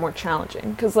a bit more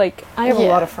challenging. Because, like, I have a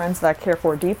lot of friends that I care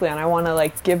for deeply, and I want to,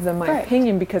 like, give them my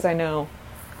opinion because I know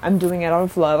I'm doing it out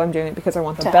of love. I'm doing it because I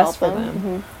want the best for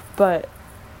them. But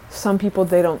some people,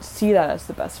 they don't see that as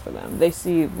the best for them. They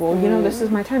see, well, you know, this is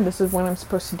my time. This is when I'm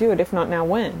supposed to do it. If not now,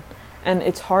 when? And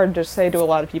it's hard to say to a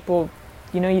lot of people,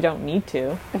 you know, you don't need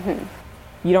to.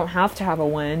 You don't have to have a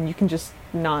when. You can just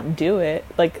not do it.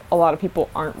 Like, a lot of people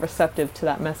aren't receptive to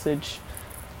that message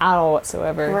at all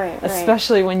whatsoever.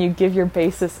 Especially when you give your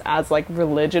basis as, like,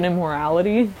 religion and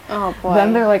morality. Oh, boy.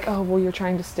 Then they're like, oh, well, you're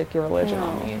trying to stick your religion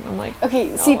on me. And I'm like, okay,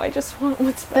 no, see, I just want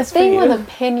what's best for you. The thing with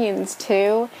opinions,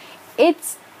 too,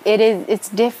 it's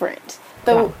different.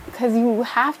 Though, because you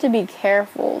have to be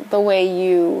careful the way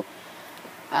you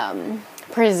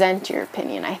present your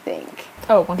opinion, I think.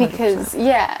 Oh, 100%. Because,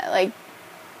 like,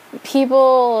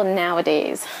 people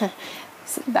nowadays,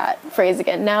 that phrase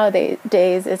again,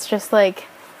 nowadays, it's just like,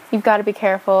 you've got to be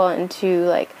careful and to,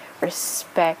 like,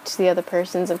 respect the other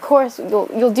person's. Of course,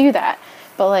 you'll do that.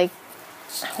 But, like,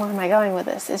 where am I going with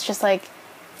this? It's just like,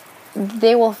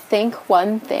 they will think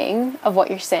one thing of what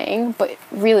you're saying, but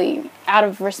really out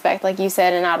of respect, like you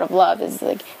said, and out of love, is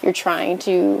like you're trying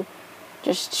to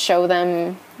just show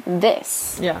them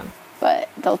this. Yeah. But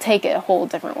they'll take it a whole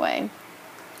different way.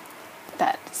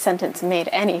 That sentence made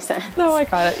any sense. No, I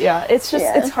got it. Yeah. It's just,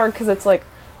 it's hard because it's like,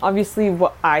 obviously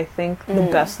what I think the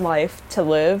best life to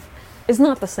live is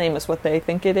not the same as what they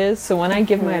think it is. So when I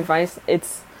give my advice,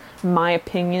 it's my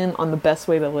opinion on the best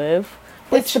way to live,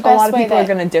 which a lot of people are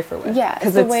going to differ with. Yeah,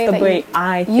 because it's the way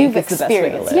I think it's the best way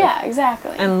to live. Yeah,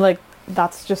 exactly. And like,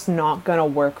 that's just not going to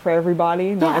work for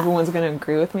everybody. Not everyone's going to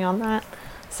agree with me on that.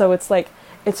 So it's like,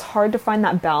 it's hard to find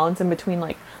that balance in between,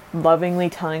 like, lovingly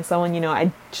telling someone, you know,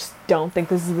 I just don't think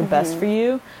this is the best for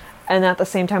you, and at the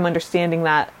same time understanding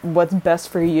that what's best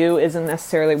for you isn't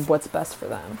necessarily what's best for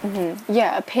them.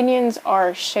 Yeah, opinions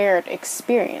are shared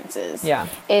experiences. Yeah.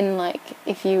 In, like,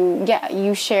 if you,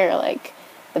 you share, like,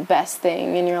 the best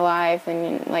thing in your life,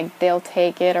 and, like, they'll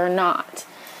take it or not.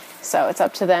 So it's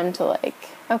up to them to, like,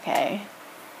 okay,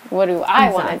 what do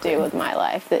I want to do with my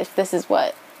life? If this is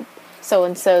what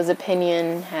so-and-so's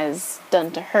opinion has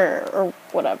done to her, or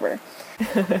whatever.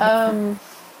 I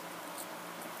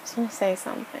was going to say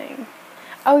something.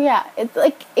 Oh, yeah. It's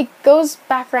like, it goes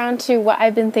back around to what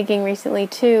I've been thinking recently,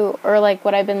 too, or, like,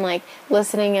 what I've been, like,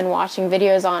 listening and watching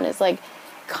videos on is, like,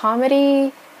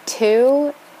 comedy,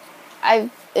 too, I've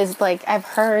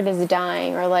heard is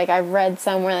dying, or, like, I've read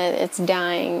somewhere that it's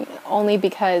dying only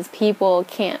because people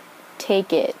can't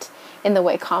take it in the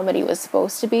way comedy was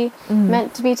supposed to be,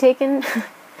 meant to be taken,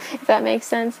 if that makes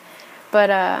sense. But,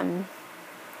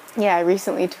 I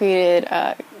recently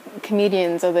tweeted,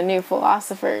 comedians are the new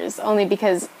philosophers, only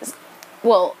because,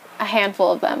 well, a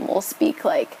handful of them will speak,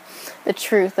 like, the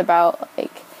truth about,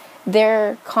 like,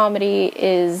 their comedy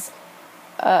is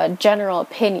a general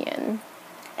opinion,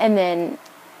 and then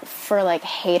for, like,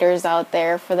 haters out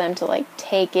there, for them to, like,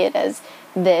 take it as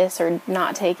this or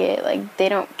not take it, like, they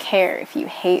don't care if you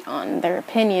hate on their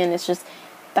opinion. It's just,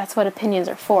 that's what opinions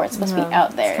are for. It's supposed to be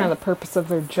out there. It's kind of the purpose of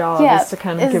their job, is to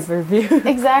kind of give their views.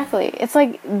 Exactly. It's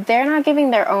like they're not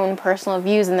giving their own personal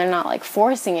views, and they're not, like,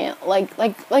 forcing it.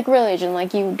 Like religion,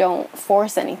 like, you don't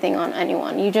force anything on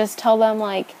anyone. You just tell them,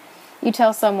 like, you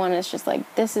tell someone, it's just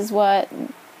like, this is what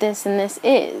this and this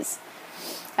is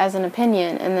as an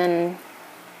opinion, and then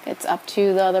it's up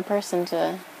to the other person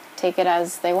to take it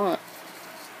as they want.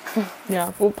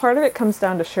 Yeah, well, part of it comes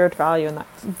down to shared values, and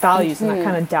that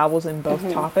kind of dabbles in both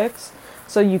topics.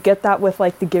 So you get that with,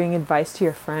 like, the giving advice to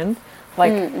your friend.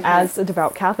 Like, as a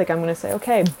devout Catholic, I'm going to say,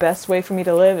 okay, best way for me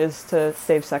to live is to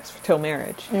save sex till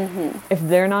marriage. If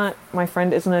my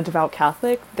friend isn't a devout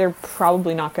Catholic, they're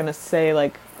probably not going to say,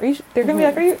 like, they're going to be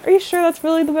like, are you sure that's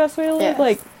really the best way to live? Yes.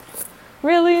 Like,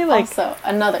 really? Like, also,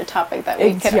 another topic that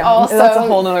we could also... that's a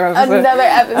whole nother episode. Another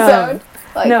episode.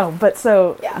 Like, no, but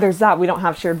so there's that. We don't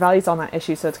have shared values on that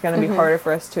issue, so it's going to be harder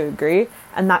for us to agree.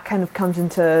 And that kind of comes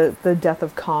into the death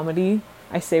of comedy,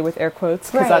 I say with air quotes,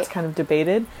 because that's kind of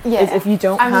debated. Yeah. Is if you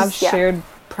don't have shared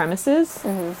premises,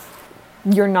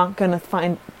 you're not going to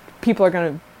find... People are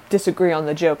going to disagree on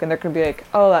the joke, and they're going to be like,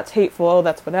 oh, that's hateful, oh,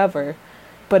 that's whatever.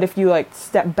 But if you, like,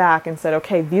 step back and said,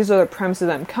 okay, these are the premises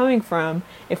I'm coming from,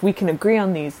 if we can agree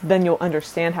on these, then you'll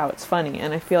understand how it's funny.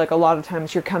 And I feel like a lot of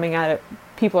times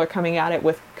people are coming at it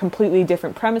with completely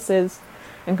different premises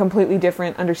and completely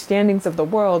different understandings of the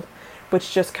world,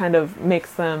 which just kind of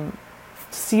makes them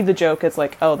see the joke as,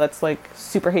 like, oh, that's, like,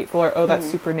 super hateful, or oh, that's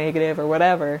super negative, or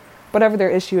whatever their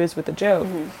issue is with the joke.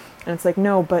 And it's like,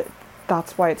 no, but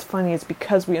that's why it's funny, is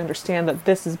because we understand that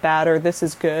this is bad or this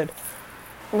is good.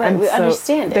 Right, we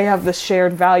understand it. They have the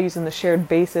shared values and the shared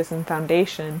basis and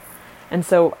foundation. And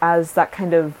so as that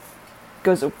kind of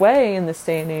goes away in this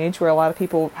day and age, where a lot of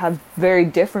people have very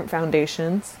different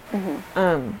foundations, you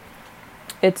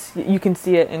can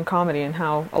see it in comedy, and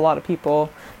how a lot of people,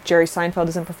 Jerry Seinfeld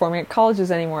isn't performing at colleges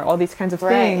anymore, all these kinds of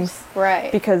things,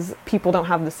 because people don't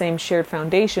have the same shared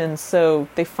foundations, so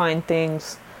they find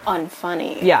things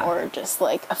unfunny, or just,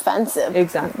 like, offensive.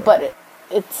 Exactly. But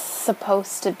it's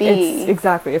supposed to be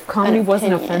exactly. If comedy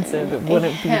wasn't offensive, it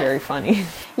wouldn't be very funny.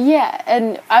 Yeah,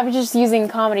 and I was just using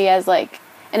comedy as, like,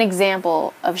 an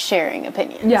example of sharing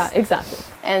opinions. Yeah, exactly.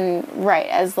 And,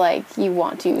 as, like, you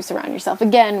want to surround yourself,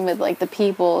 again, with, like, the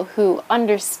people who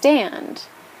understand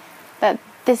that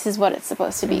this is what it's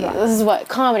supposed to be. Exactly. This is what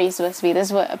comedy is supposed to be. This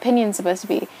is what opinion's supposed to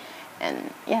be.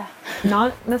 And,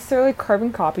 not necessarily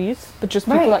carbon copies, but just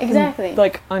people that can,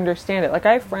 like, understand it. Like,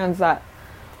 I have friends that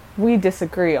we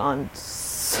disagree on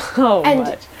so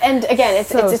much. And, again,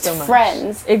 it's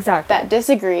friends that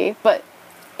disagree, but...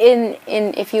 In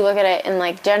if you look at it in,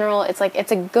 like, general, it's like,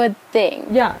 it's a good thing.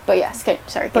 Yeah. But yes,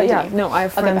 sorry. But continue. I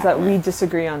have friends that we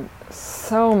disagree on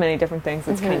so many different things.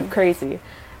 It's kind of crazy.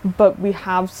 But we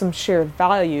have some shared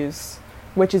values,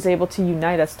 which is able to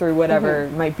unite us through whatever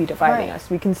might be dividing us.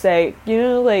 We can say,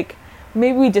 like,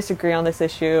 maybe we disagree on this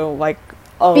issue, like,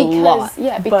 lot.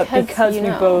 Yeah, but because we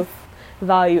both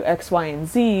value X, Y, and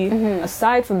Z,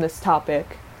 aside from this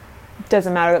topic, it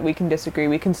doesn't matter that we can disagree.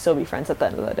 We can still be friends at the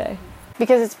end of the day.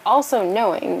 Because it's also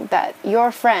knowing that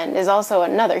your friend is also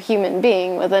another human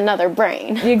being with another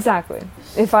brain. Exactly.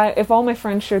 If all my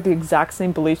friends shared the exact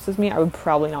same beliefs as me, I would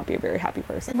probably not be a very happy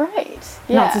person. Right.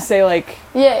 Yeah. Not to say, like,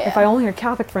 if I only had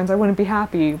Catholic friends, I wouldn't be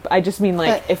happy. I just mean,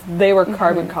 like, if they were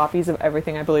carbon copies of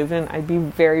everything I believed in, I'd be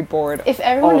very bored. If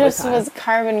everyone just was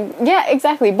carbon... Yeah,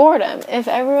 exactly. Boredom. If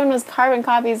everyone was carbon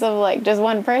copies of, like, just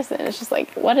one person, it's just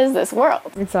like, what is this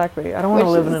world? Exactly. I don't want to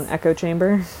live in an echo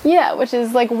chamber. Yeah, which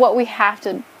is, like, what we have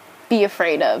to be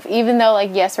afraid of. Even though,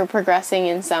 like, yes, we're progressing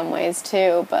in some ways,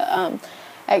 too. But,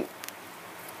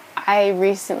 I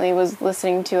recently was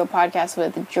listening to a podcast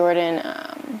with Jordan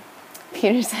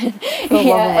Peterson.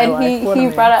 And he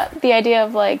brought up the idea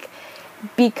of, like,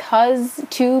 because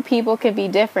two people could be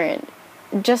different,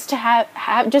 just to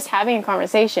just having a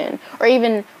conversation or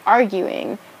even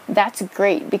arguing, that's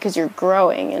great because you're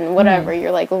growing and whatever,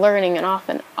 you're, like, learning and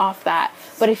off that.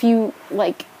 But if you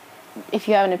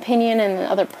have an opinion and the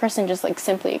other person just, like,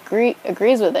 simply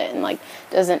agrees with it and, like,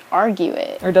 doesn't argue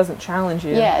it. Or doesn't challenge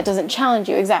you. Yeah, it doesn't challenge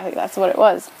you. Exactly, that's what it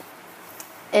was.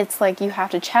 It's like you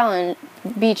have to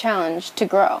be challenged to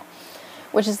grow.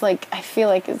 Which is, like, I feel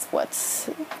like is what's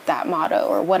that motto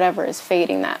or whatever is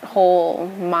fading, that whole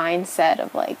mindset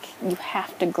of, like, you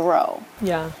have to grow.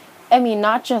 Yeah. I mean,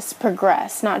 not just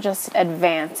progress, not just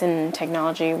advance in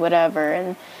technology, whatever,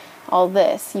 and all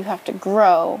this. You have to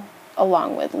grow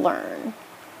along with learn.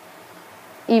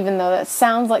 Even though that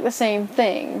sounds like the same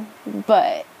thing,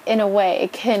 but in a way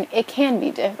it can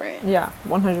be different. Yeah,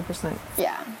 100%.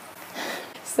 Yeah.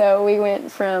 So we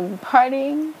went from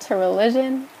partying to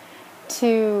religion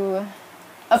to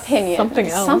opinion. Something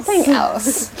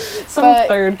else. Some But,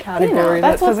 third category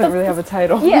that doesn't really have a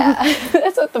title. Yeah,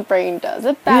 that's what the brain does.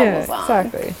 It babbles on.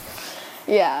 Exactly.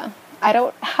 Yeah.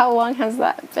 How long has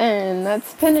that been?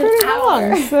 That's been an Pretty hour.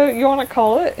 long. So you want to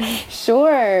call it?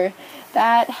 Sure.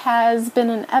 That has been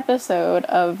an episode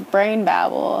of Brain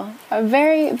Babble, a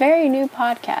very, very new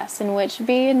podcast in which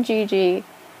B and Gigi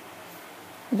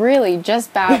really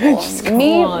just babble. Just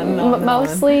go on,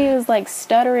 mostly is like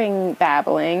stuttering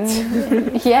babbling.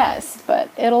 Yes, but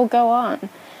it'll go on.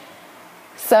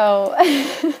 So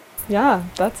yeah,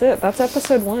 that's it. That's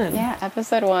episode 1. Yeah,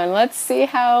 episode 1. Let's see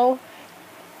how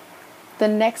the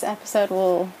next episode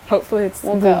will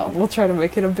go. We'll try to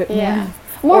make it a bit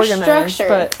more organized, structure.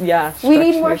 But yeah, we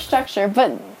need more structure.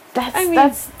 But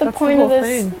that's the point of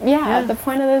this. Yeah, the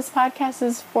point of this podcast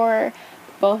is for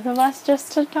both of us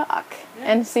just to talk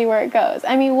and see where it goes.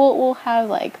 I mean, we'll have,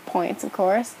 like, points, of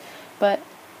course, but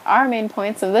our main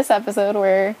points of this episode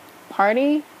were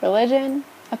party, religion,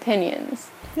 opinions.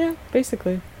 Yeah,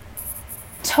 basically.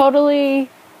 Totally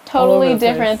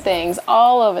different things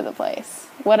all over the place.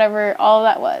 Whatever all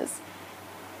that was.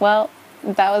 Well,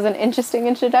 that was an interesting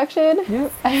introduction.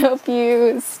 Yep. I hope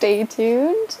you stay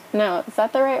tuned. No, is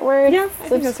that the right word? Yeah, I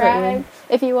think that's the right word.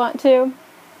 If you want to.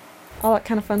 All that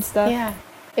kind of fun stuff. Yeah.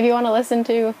 If you want to listen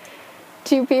to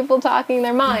two people talking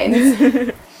their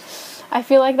minds. I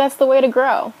feel like that's the way to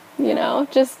grow. You know,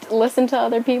 just listen to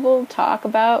other people talk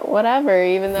about whatever,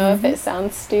 even though if it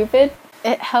sounds stupid,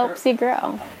 it helps you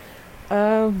grow.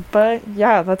 But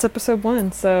yeah, that's episode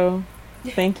 1. So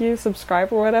thank you,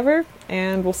 subscribe or whatever,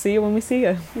 and we'll see you when we see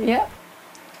you. Yep.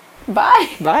 Bye.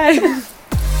 Bye.